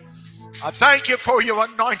touch. I thank you for your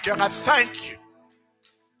anointing. I thank you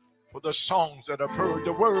for the songs that I've heard,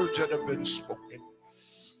 the words that have been spoken.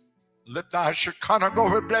 Let thy Shekinah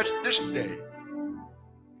glory bless this day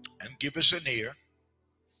and give us an ear.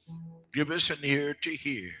 Give us an ear to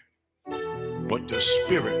hear what the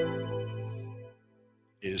Spirit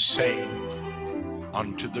is saying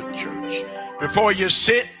unto the church. Before you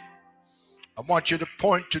sit, I want you to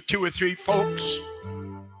point to 2 or 3 folks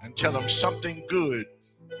and tell them something good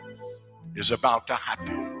is about to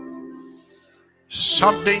happen.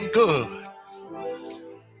 Something good.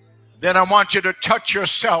 Then I want you to touch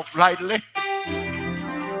yourself lightly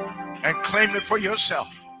and claim it for yourself.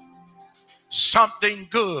 Something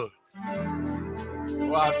good.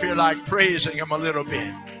 Well, I feel like praising him a little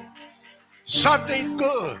bit. Something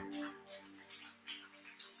good.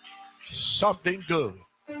 Something good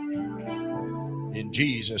in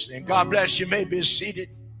Jesus' name. God bless you. You may be seated.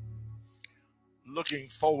 Looking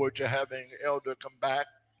forward to having Elder come back,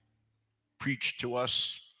 preach to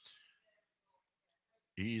us.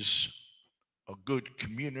 He's a good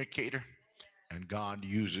communicator, and God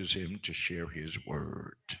uses him to share his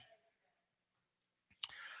word.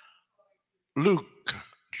 Luke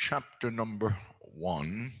chapter number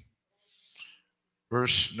 1,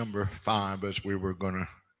 verse number 5, as we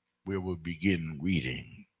will begin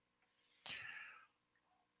reading.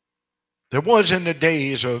 There was in the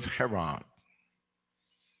days of Herod,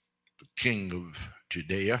 the king of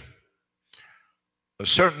Judea, a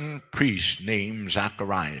certain priest named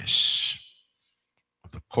Zacharias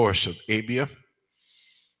of the course of Abia.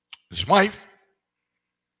 His wife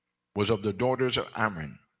was of the daughters of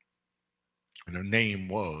Aaron, and her name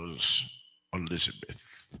was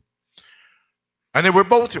Elizabeth. And they were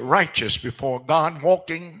both righteous before God,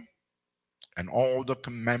 walking in all the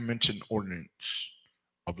commandments and ordinances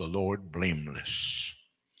of the Lord blameless.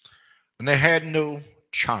 And they had no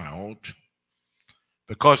child,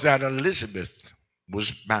 because that Elizabeth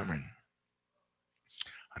was barren.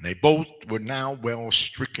 And they both were now well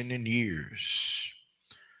stricken in years.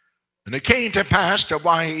 And it came to pass that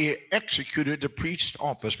while he executed the priest's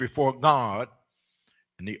office before God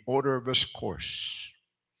in the order of his course,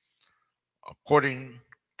 according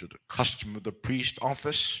to the custom of the priest's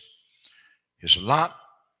office, his lot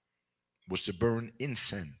was to burn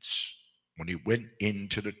incense when he went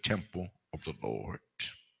into the temple of the Lord.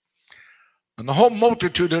 And the whole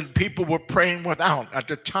multitude of the people were praying without at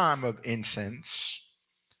the time of incense.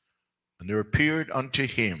 And there appeared unto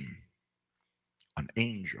him an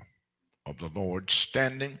angel of the Lord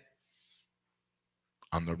standing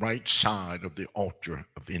on the right side of the altar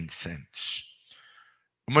of incense.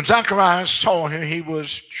 And when Zacharias saw him, he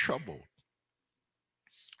was troubled,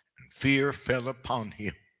 and fear fell upon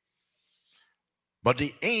him. But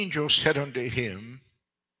the angel said unto him,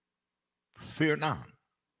 Fear not,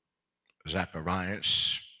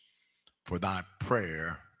 Zacharias, for thy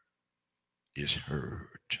prayer is heard.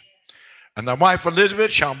 And thy wife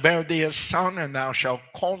Elizabeth shall bear thee a son, and thou shalt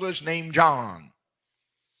call his name John.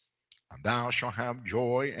 And thou shalt have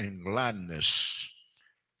joy and gladness,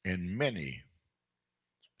 and many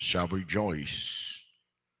shall rejoice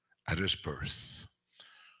at his birth.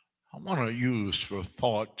 I want to use for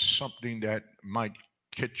thought something that might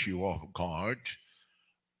catch you off guard.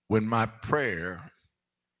 When my prayer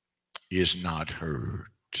is not heard.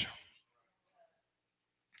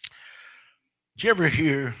 Do you ever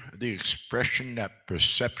hear the expression that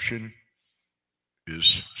perception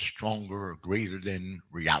is stronger or greater than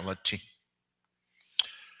reality?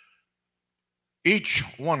 Each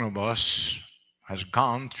one of us has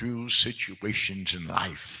gone through situations in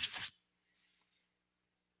life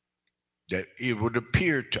that it would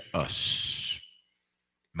appear to us,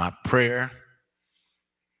 my prayer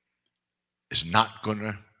is not going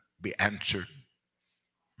to be answered.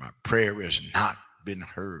 My prayer has not been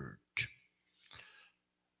heard.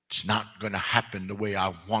 It's not going to happen the way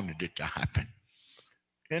I wanted it to happen.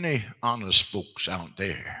 Any honest folks out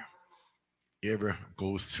there, you ever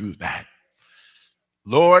go through that?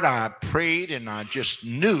 Lord, I prayed and I just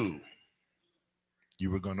knew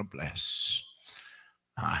you were going to bless.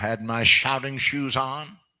 I had my shouting shoes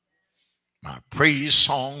on, my praise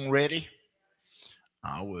song ready.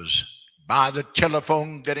 I was by the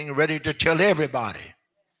telephone getting ready to tell everybody,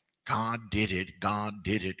 God did it, God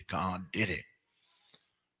did it, God did it.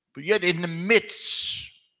 But yet in the midst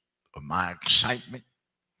of my excitement,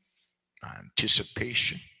 my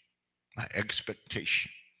anticipation, my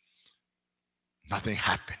expectation, nothing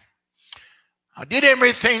happened. I did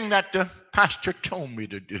everything that the pastor told me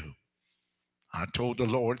to do. I told the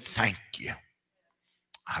Lord, thank you.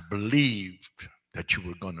 I believed that you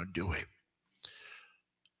were going to do it.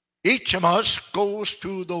 Each of us goes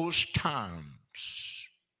through those times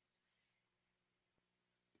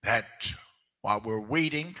that while we're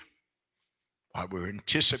waiting, while we're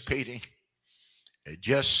anticipating, it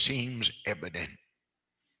just seems evident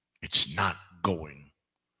it's not going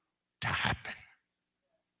to happen.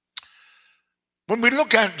 When we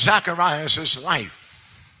look at Zacharias' life,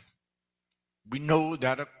 we know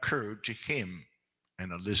that occurred to him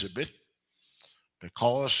and Elizabeth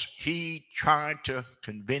because he tried to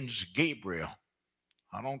convince Gabriel,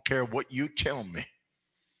 I don't care what you tell me,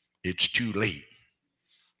 it's too late.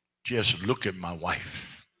 Just look at my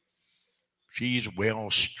wife. She's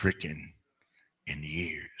well stricken in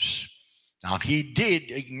years. Now, he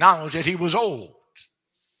did acknowledge that he was old,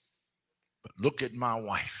 but look at my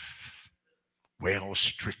wife, well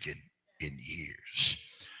stricken in years.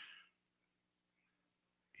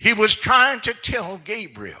 He was trying to tell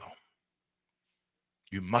Gabriel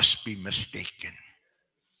you must be mistaken.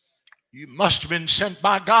 You must have been sent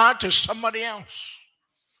by God to somebody else,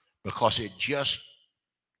 because it just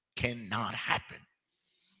cannot happen.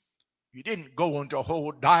 He didn't go into a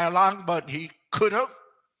whole dialogue, but he could have.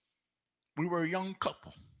 We were a young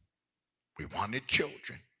couple. We wanted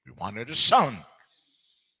children. We wanted a son.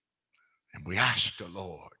 And we asked the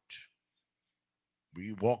Lord.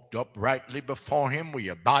 We walked uprightly before him. We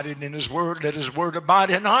abided in his word. Let his word abide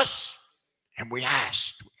in us. And we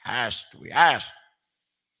asked.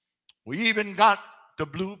 We even got the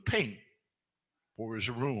blue paint for his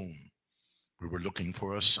room. We were looking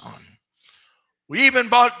for a son. We even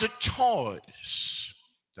bought the toys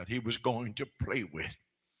that he was going to play with.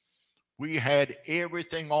 We had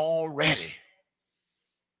everything all ready.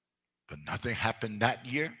 But nothing happened that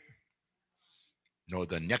year, nor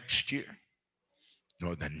the next year,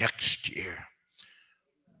 nor the next year.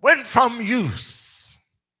 Went from youth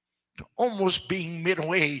to almost being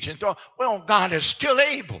middle age and thought, well, God is still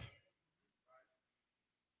able.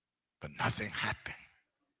 But nothing happened.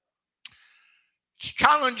 It's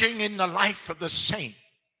challenging in the life of the saint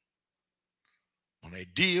when they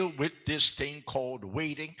deal with this thing called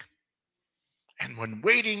waiting. And when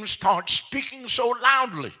waiting starts speaking so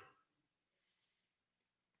loudly,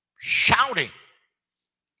 shouting,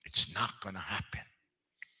 it's not going to happen.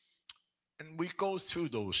 And we go through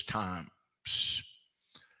those times.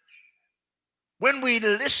 When we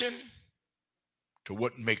listen to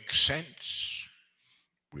what makes sense,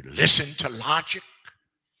 we listen to logic,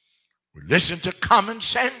 we listen to common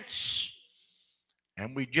sense,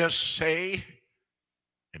 and we just say,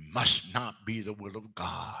 it must not be the will of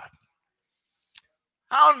God.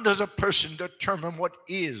 How does a person determine what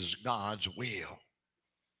is God's will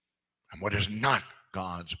and what is not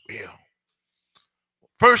God's will?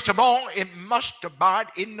 First of all, it must abide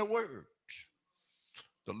in the word.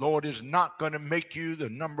 The Lord is not going to make you the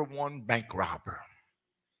 #1 bank robber.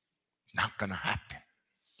 Not going to happen.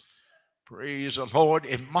 Praise the Lord.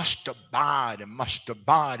 It must abide, it must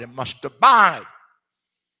abide, it must abide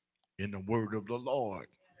in the word of the Lord.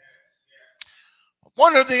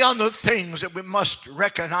 One of the other things that we must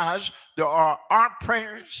recognize, there are our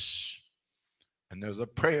prayers, and there are the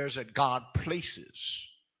prayers that God places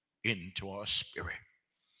into our spirit.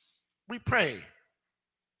 We pray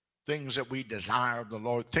things that we desire of the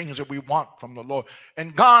Lord, things that we want from the Lord,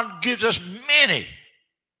 and God gives us many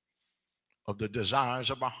of the desires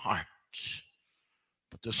of our hearts.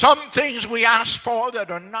 But there's some things we ask for that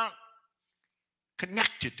are not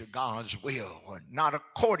connected to God's will or not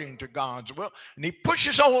according to God's will, and he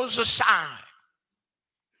pushes those aside.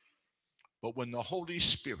 But when the Holy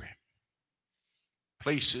Spirit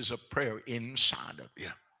places a prayer inside of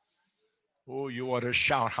you, oh, you ought to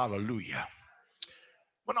shout hallelujah.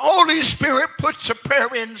 When the Holy Spirit puts a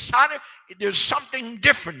prayer inside of you, there's something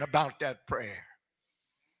different about that prayer.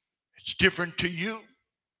 It's different to you.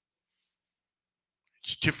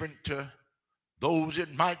 It's different to those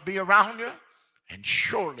that might be around you. And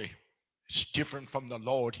surely it's different from the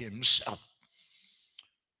Lord himself.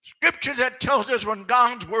 Scripture that tells us when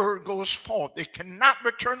God's word goes forth, it cannot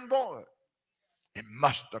return void. It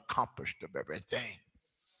must accomplish the very thing.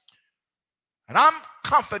 And I'm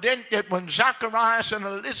confident that when Zacharias and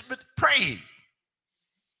Elizabeth prayed,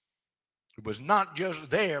 it was not just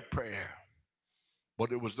their prayer,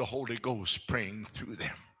 but it was the Holy Ghost praying through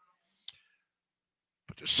them.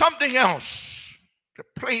 But there's something else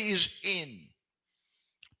that plays in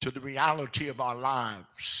to the reality of our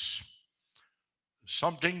lives.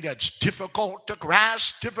 Something that's difficult to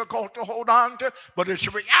grasp, difficult to hold on to, but it's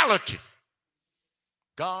a reality.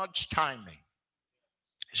 God's timing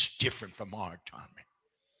is different from our timing.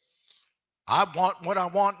 I want what I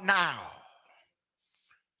want now.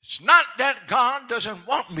 It's not that God doesn't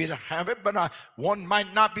want me to have it, but one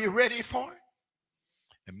might not be ready for it.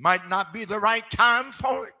 It might not be the right time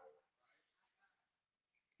for it.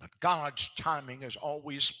 But God's timing is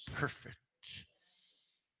always perfect.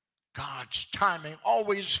 God's timing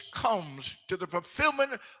always comes to the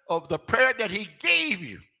fulfillment of the prayer that he gave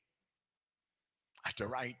you at the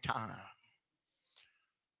right time.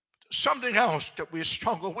 Something else that we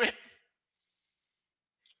struggle with.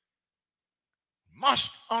 Must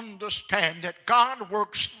understand that God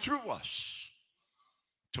works through us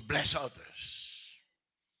to bless others.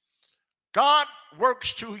 God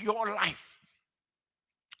works through your life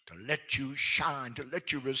to let you shine, to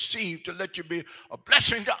let you receive, to let you be a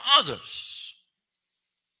blessing to others.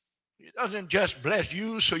 He doesn't just bless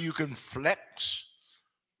you so you can flex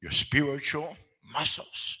your spiritual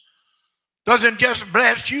muscles. Doesn't just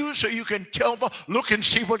bless you so you can tell, look and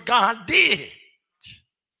see what God did.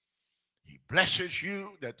 He blesses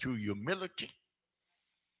you that through humility,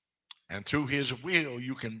 And through his will,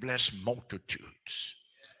 you can bless multitudes.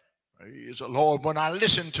 Praise the Lord. When I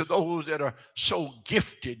listen to those that are so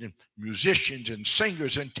gifted, and musicians and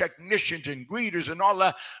singers and technicians and greeters and all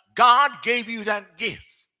that, God gave you that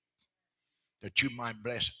gift that you might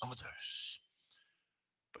bless others.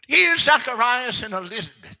 But here's Zacharias and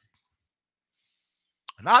Elizabeth.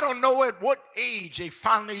 And I don't know at what age they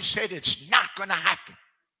finally said it's not going to happen.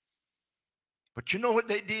 But you know what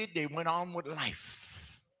they did? They went on with life.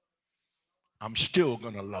 I'm still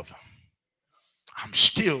going to love him. I'm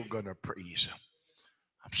still going to praise him.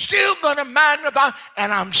 I'm still going to magnify,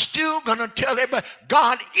 and I'm still going to tell everybody,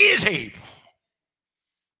 God is able.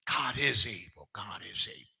 God is able. God is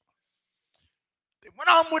able. They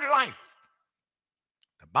went on with life.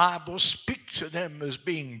 The Bible speaks to them as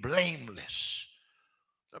being blameless.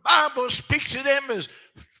 The Bible speaks to them as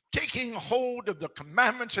taking hold of the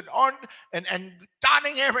commandments and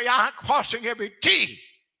dotting every I, crossing every T.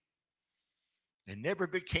 They never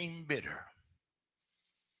became bitter.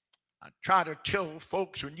 I try to tell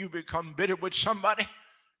folks, when you become bitter with somebody,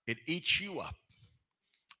 it eats you up.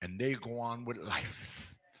 And they go on with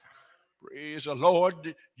life. Praise the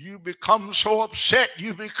Lord. You become so upset.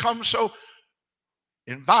 You become so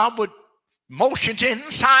involved with emotions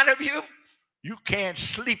inside of you. You can't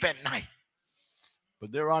sleep at night.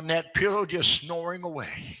 But they're on that pillow just snoring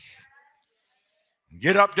away.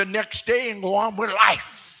 Get up the next day and go on with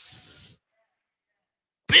life.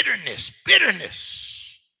 Bitterness, bitterness.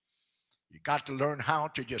 You got to learn how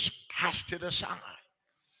to just cast it aside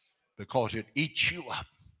because it eats you up.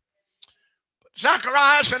 But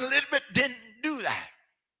Zacharias and Elizabeth didn't do that.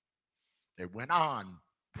 They went on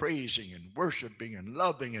praising and worshiping and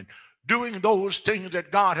loving and doing those things that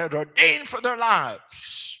God had ordained for their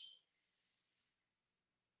lives.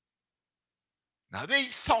 Now they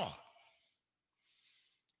thought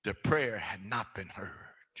the prayer had not been heard.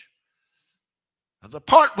 Now the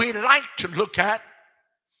part we like to look at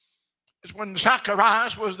is when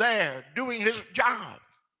Zacharias was there doing his job.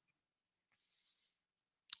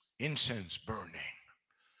 Incense burning.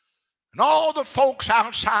 And all the folks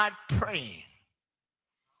outside praying.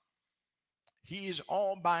 He is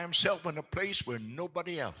all by himself in a place where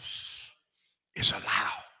nobody else is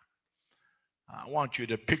allowed. I want you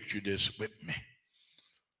to picture this with me.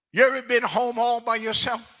 You ever been home all by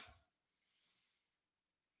yourself?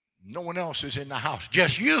 No one else is in the house,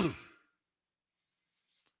 just you.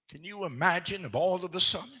 Can you imagine if all of a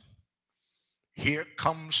sudden, here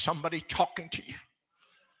comes somebody talking to you?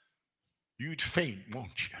 You'd faint,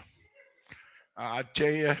 won't you? I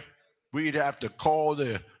tell you, we'd have to call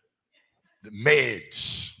the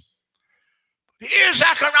meds. Here's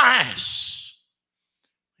Zacharias.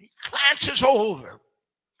 He glances over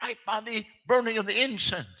right by the burning of the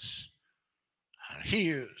incense. And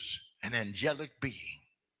here's an angelic being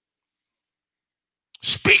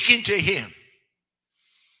speaking to him.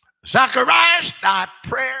 Zacharias, thy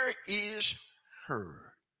prayer is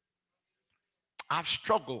heard. I've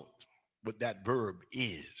struggled with that verb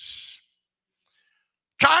is.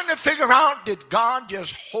 Trying to figure out, did God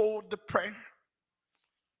just hold the prayer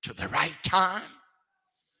to the right time?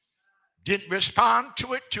 Didn't respond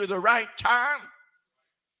to it to the right time?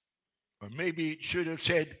 Or maybe it should have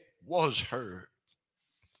said, was heard.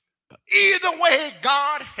 But either way,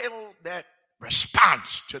 God held that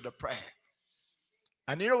response to the prayer.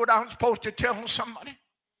 And you know what I'm supposed to tell somebody?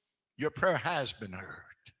 Your prayer has been heard.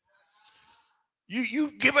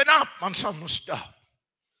 You've given up on some stuff.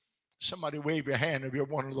 Somebody wave your hand if you're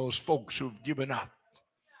one of those folks who've given up.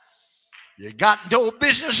 You got no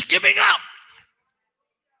business giving up.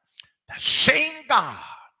 That same God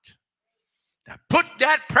that put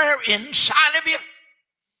that prayer inside of you,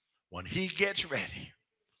 when he gets ready.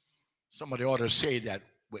 Somebody ought to say that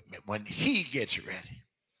with me. When he gets ready.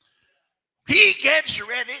 He gets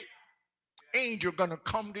ready. Angel going to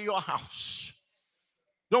come to your house.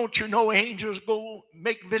 Don't you know angels go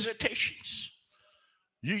make visitations?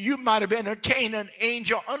 You might have entertained an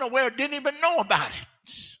angel unaware, didn't even know about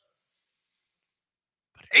it.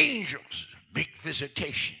 But angels make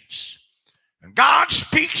visitations. And God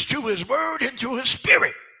speaks to his word and to his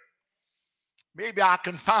spirit. Maybe I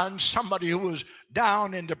can find somebody who was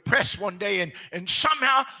down and depressed one day and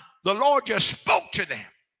somehow the Lord just spoke to them.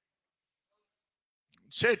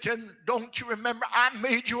 Said to them, don't you remember I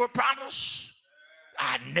made you a promise?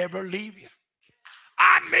 I'd never leave you.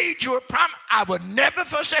 I made you a promise. I would never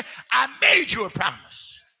forsake. I made you a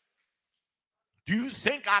promise. Do you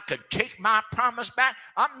think I could take my promise back?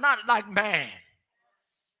 I'm not like man.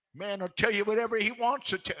 Man will tell you whatever he wants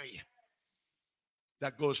to tell you.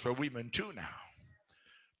 That goes for women too now.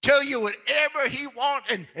 Tell you whatever he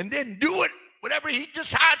wants and then do it whatever he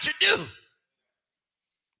decides to do.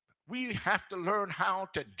 We have to learn how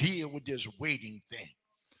to deal with this waiting thing.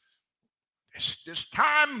 It's this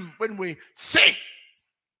time when we think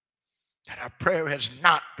that our prayer has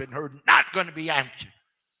not been heard, not going to be answered.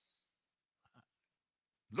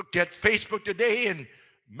 Looked at Facebook today, and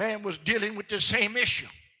man was dealing with the same issue.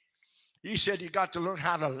 He said you got to learn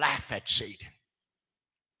how to laugh at Satan.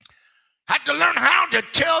 Had to learn how to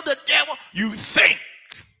tell the devil, you think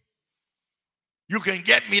you can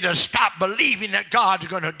get me to stop believing that God's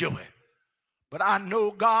going to do it. But I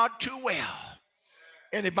know God too well.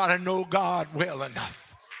 Anybody know God well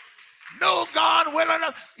enough? Know God well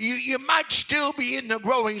enough. You might still be in the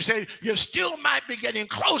growing stage. You still might be getting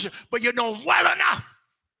closer, but you know well enough.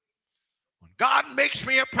 When God makes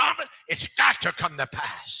me a promise, it's got to come to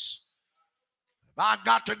pass. If I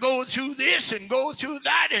got to go through this and go through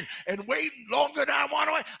that and wait longer than I want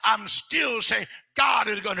to wait, I'm still saying God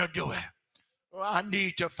is going to do it. Well, I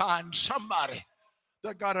need to find somebody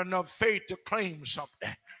that got enough faith to claim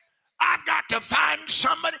something. I've got to find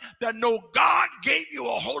somebody that know God gave you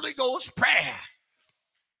a Holy Ghost prayer.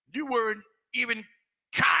 You weren't even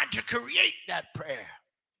trying to create that prayer.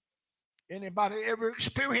 Anybody ever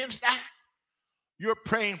experienced that? You're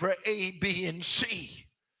praying for A, B, and C.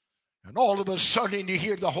 And all of a sudden you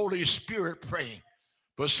hear the Holy Spirit praying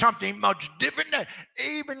for something much different that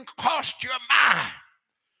even cost your mind.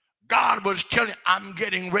 God was telling you, I'm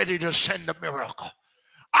getting ready to send a miracle.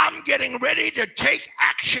 I'm getting ready to take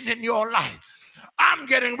action in your life. I'm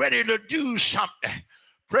getting ready to do something.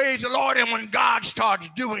 Praise the Lord. And when God starts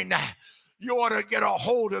doing that, you ought to get a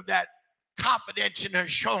hold of that confidence and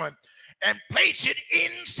assurance and place it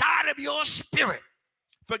inside of your spirit.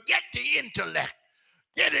 Forget the intellect.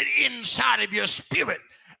 Get it inside of your spirit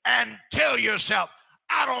and tell yourself,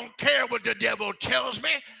 I don't care what the devil tells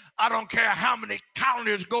me. I don't care how many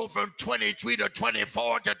calendars go from 23 to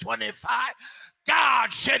 24 to 25.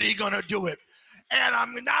 God said he's going to do it. And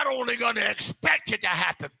I'm not only going to expect it to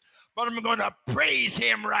happen, but I'm going to praise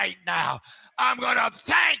him right now. I'm going to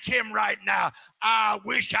thank him right now. I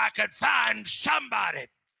wish I could find somebody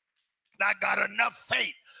that got enough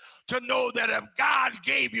faith to know that if God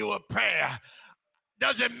gave you a prayer,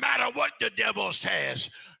 doesn't matter what the devil says,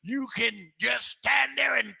 you can just stand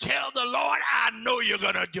there and tell the Lord, I know you're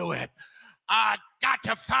going to do it. I got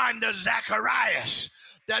to find the Zacharias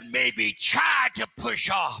that maybe tried to push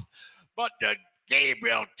off. But the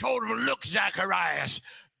Gabriel told him, look, Zacharias,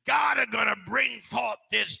 God is going to bring forth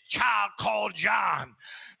this child called John.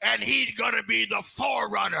 And he's going to be the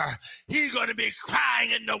forerunner. He's going to be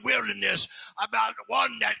crying in the wilderness about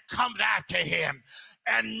one that comes after him.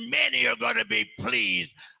 And many are going to be pleased.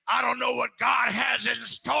 I don't know what God has in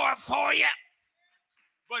store for you,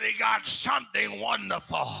 but he got something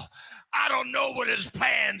wonderful. I don't know what his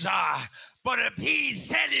plans are, but if he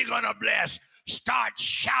said he's going to bless, start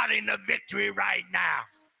shouting the victory right now.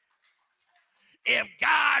 If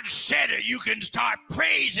God said it, you can start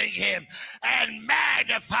praising him and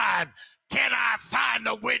magnifying. Can I find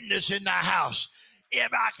a witness in the house?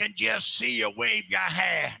 If I can just see you wave your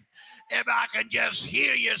hand. If I can just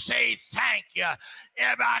hear you say thank you.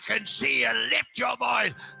 If I can see you lift your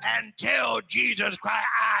voice and tell Jesus Christ,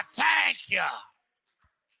 I thank you.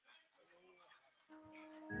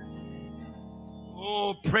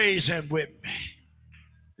 Oh, praise him with me.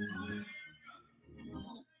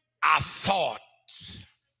 I thought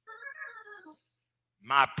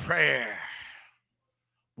my prayer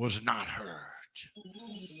was not heard.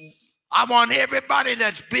 I want everybody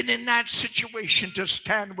that's been in that situation to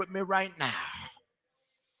stand with me right now.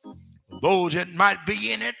 Those that might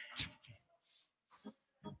be in it,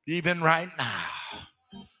 even right now,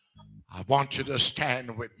 I want you to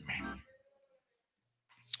stand with me.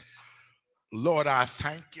 Lord, I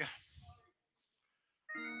thank you.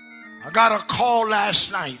 I got a call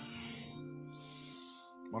last night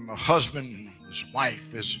when my husband, his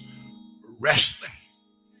wife is wrestling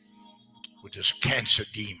with this cancer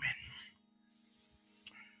demon.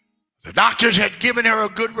 The doctors had given her a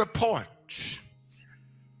good report,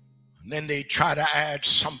 and then they try to add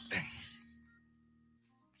something.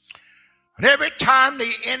 And every time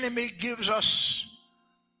the enemy gives us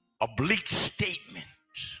a bleak statement,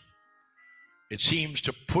 it seems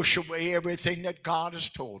to push away everything that God has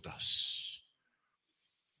told us.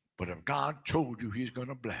 But if God told you he's going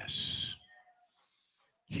to bless,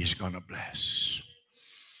 he's going to bless.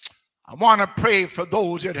 I want to pray for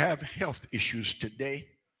those that have health issues today.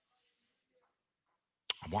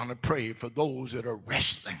 I want to pray for those that are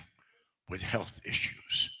wrestling with health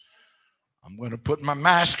issues. I'm going to put my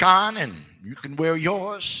mask on, and you can wear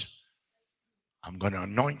yours. I'm going to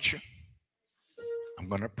anoint you. I'm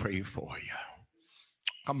going to pray for you.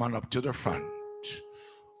 come on up to the front.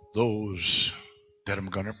 Those that I'm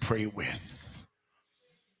going to pray with,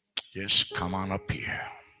 just come on up here.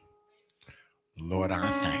 Lord,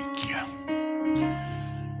 I thank you.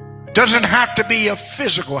 It doesn't have to be a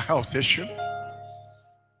physical health issue.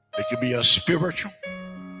 It could be a spiritual.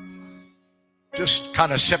 Just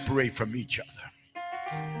kind of separate from each other.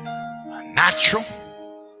 A natural,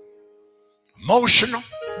 emotional.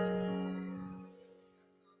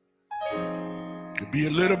 Could be a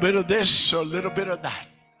little bit of this or a little bit of that.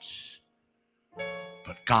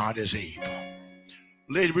 But God is able.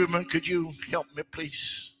 Lady Rubin, could you help me,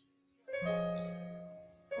 please?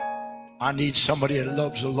 I need somebody that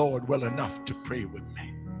loves the Lord well enough to pray with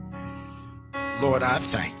me. Lord, I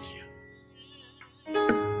thank you.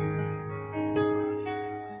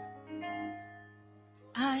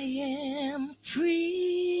 I am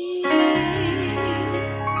free.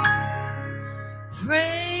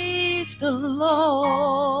 Praise the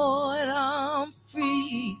Lord, I'm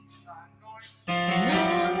free.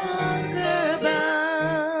 No longer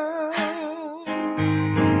bound.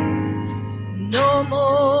 No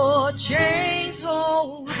more chains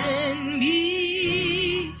holding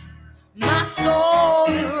me. My soul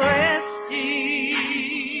is resting.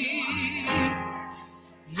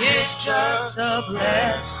 It's just a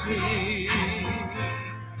blessing.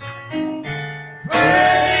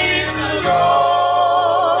 Praise the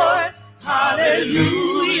Lord.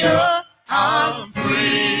 Hallelujah. I'm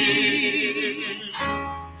free.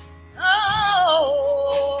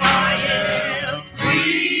 Oh, I am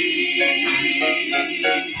free.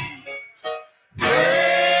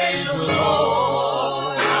 Praise the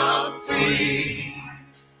Lord. I'm free.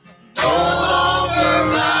 No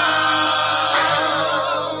longer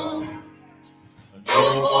bound.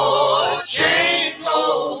 No more chains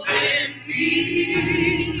holding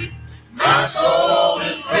me. My soul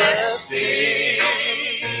is resting.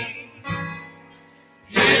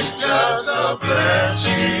 It's just a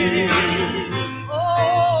blessing.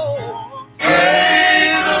 Oh,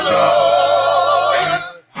 praise the Lord.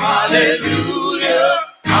 Hallelujah.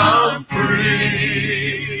 I'm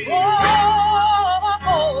free. Oh,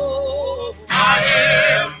 I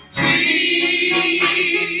am free.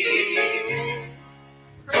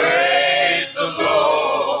 Praise the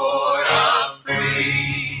Lord. I'm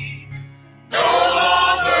free. No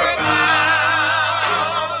longer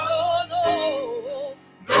bound. No, no.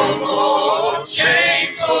 No more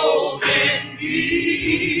chains holding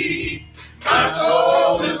me. My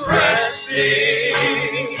soul is resting.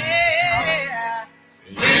 Yeah.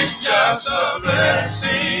 It's just a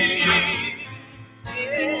blessing.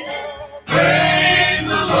 Yeah. Praise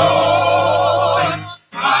the Lord.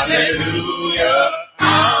 Hallelujah.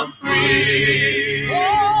 I'm free.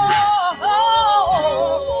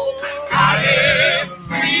 Oh, I am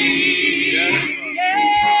free.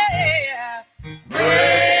 Yeah.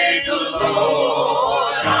 Praise the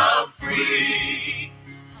Lord. I'm free.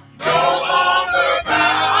 No longer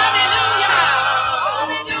bound. Hallelujah.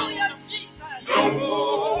 Hallelujah, Jesus. No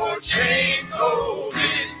more chains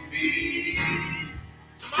holding me.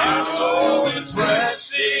 My soul is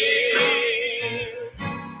resting.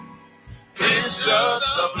 It's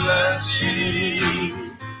just a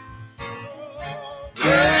blessing.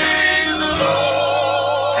 Praise the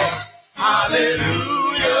Lord.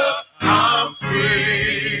 Hallelujah. I'm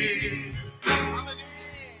free.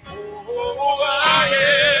 Oh,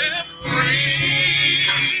 I am free.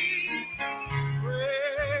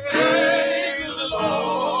 Praise the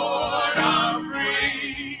Lord. I'm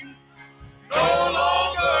free. No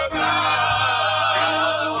longer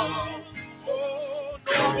bound. Oh,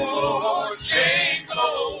 no more chains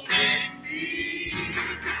holding me.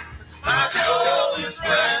 My soul is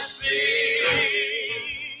resting.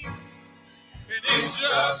 And it's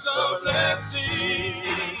just a blessing.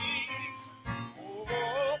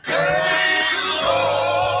 Oh, praise the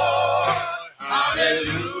Lord.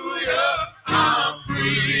 Hallelujah. I'm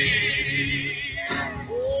free.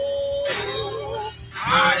 Oh,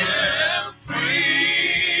 I am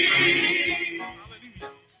free.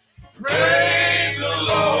 Praise the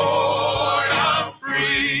Lord. I'm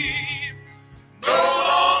free. No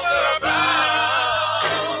longer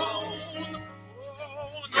bound.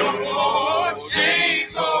 No more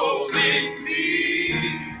chains holding me.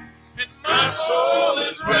 And my soul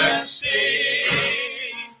is resting.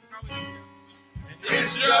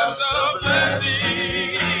 It's just a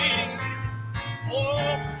blessing.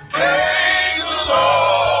 Oh, praise the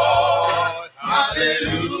Lord.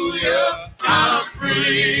 Hallelujah. I'm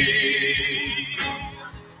free.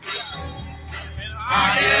 And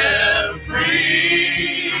I am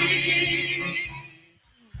free.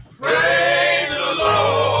 Praise the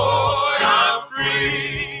Lord. I'm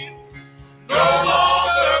free.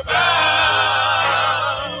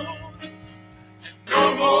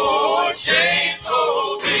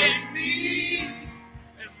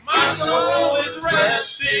 my soul is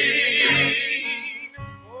resting.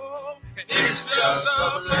 Oh, it's just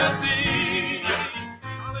a blessing.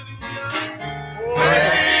 Hallelujah.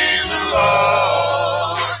 Praise the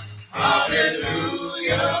Lord.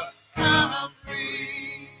 Hallelujah. I'm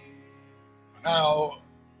free. Now,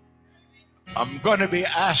 I'm going to be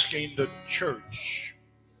asking the church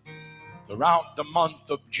throughout the month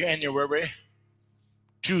of January.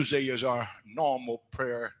 Tuesday is our normal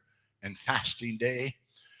prayer and fasting day.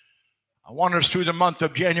 I want us through the month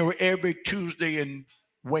of January every Tuesday and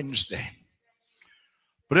Wednesday.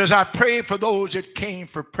 But as I pray for those that came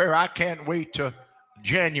for prayer, I can't wait till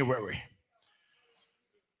January.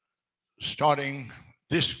 Starting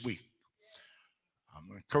this week,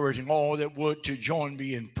 I'm encouraging all that would to join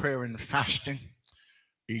me in prayer and fasting.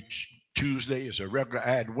 Each Tuesday is a regular,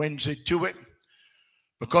 add Wednesday to it,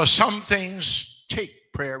 because some things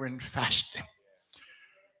take prayer and fasting.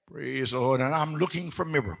 Praise the Lord. And I'm looking for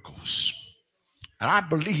miracles. And I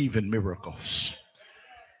believe in miracles.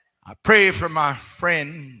 I pray for my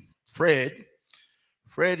friend, Fred.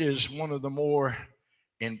 Fred is one of the more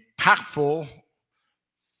impactful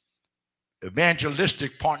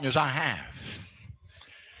evangelistic partners I have.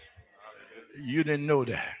 You didn't know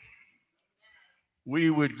that. We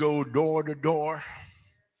would go door to door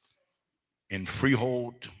in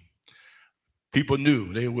Freehold. People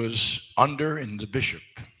knew they was under in the Bishop.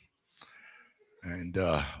 And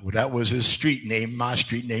that was his street name. My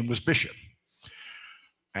street name was Bishop.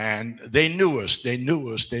 And they knew us. They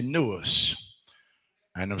knew us. They knew us.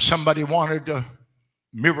 And if somebody wanted a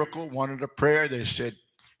miracle, wanted a prayer, they said,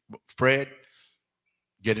 Fred,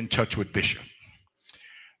 get in touch with Bishop.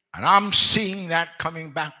 And I'm seeing that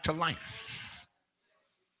coming back to life.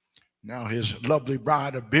 Now his lovely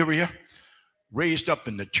bride, Abiria, raised up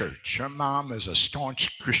in the church. Her mom is a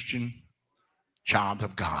staunch Christian child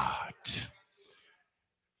of God.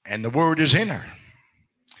 And the word is in her.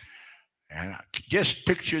 And just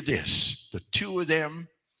picture this, the two of them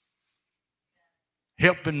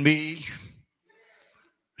helping me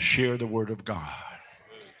share the word of God.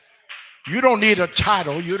 You don't need a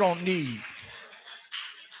title. You don't need.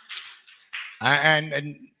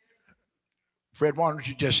 And Fred, why don't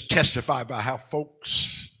you just testify about how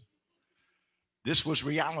folks, this was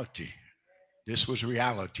reality. This was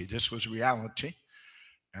reality. This was reality.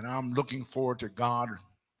 And I'm looking forward to God.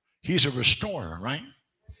 He's a restorer, right?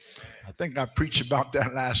 I think I preached about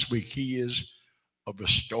that last week. He is a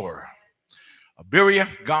restorer. Abiria,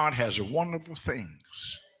 God has wonderful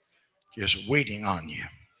things just waiting on you.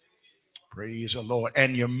 Praise the Lord.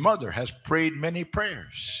 And your mother has prayed many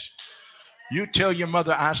prayers. You tell your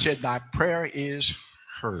mother, I said, thy prayer is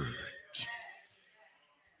heard.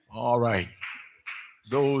 All right.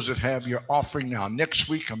 Those that have your offering now, next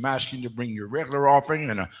week, I'm asking you to bring your regular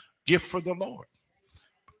offering and a gift for the Lord.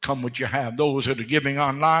 Come what you have. Those that are giving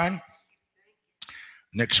online,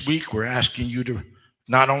 next week, we're asking you to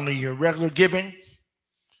not only your regular giving,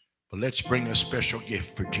 but let's bring a special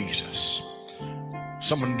gift for Jesus.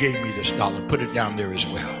 Someone gave me this dollar. Put it down there as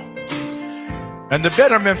well. And the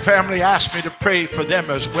Betterment family asked me to pray for them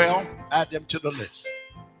as well. Add them to the list.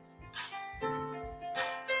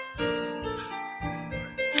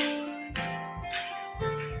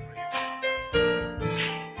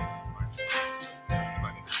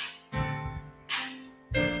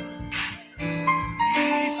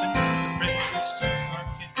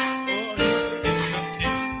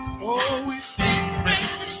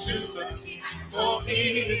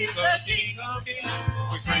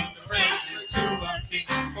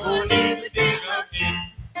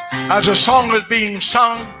 As a song is being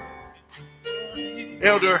sung,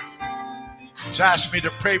 Elder has asked me to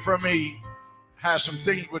pray for me, has some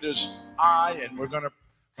things with his eye, and we're going to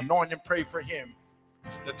anoint and pray for him.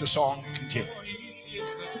 Let the song continue. He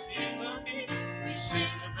is the King of Kings. We sing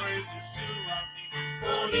the praises to our King.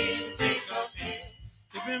 For he is the King of Kings.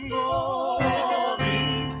 Give him glory.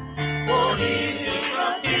 For he is the King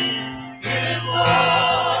of Kings. Give him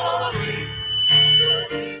glory. For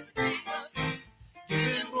he is the King of Kings. Give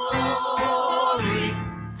him glory.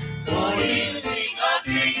 For he is the King of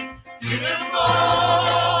Kings. Give him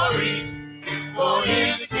glory. For he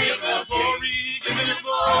is the King of glory. Give him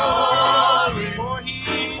glory. For he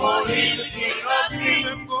is the King of Kings. Give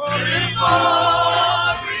him glory.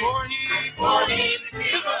 For he is the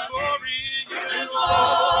King of glory. Give him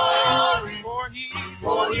glory.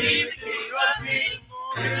 For he is the King of Kings.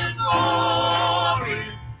 Give him glory.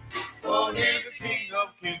 For he is the King of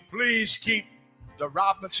Kings. Please keep the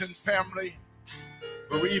Robinson family,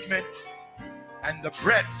 bereavement, and the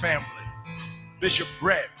Brett family. Bishop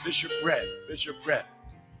Brett.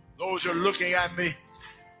 Those are looking at me.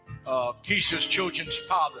 Keisha's children's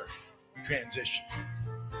father transitioned.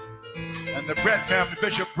 And the Brett family,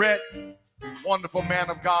 Bishop Brett, wonderful man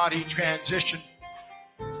of God, he transitioned.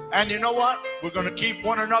 And you know what? We're going to keep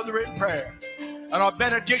one another in prayer. And our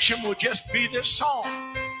benediction will just be this song.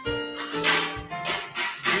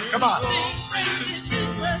 Come on. Sing praises to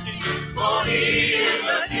the King, for he is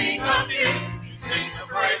the King of Kings. Sing the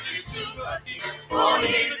praises to the King, for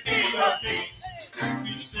he is the King of Kings.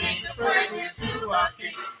 We sing the praises to our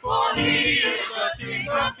King, for he is the King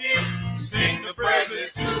of Kings. Sing the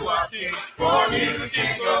praises to our King, for he is the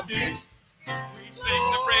King of Kings. We sing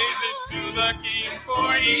the praises to the King,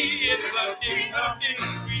 for he is the King of Kings.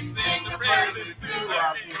 We sing the praises to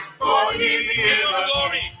the King, for he is the King of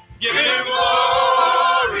glory. Give him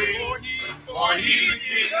glory, for he is the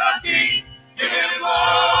King of Kings. Give him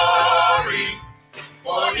glory,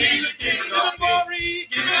 for he is the King of Kings.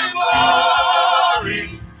 Give him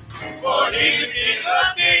glory, for he is the King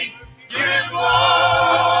of Kings. Give him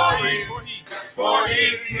glory, for he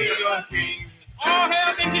is the King of Kings. All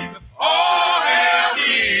hail to Jesus.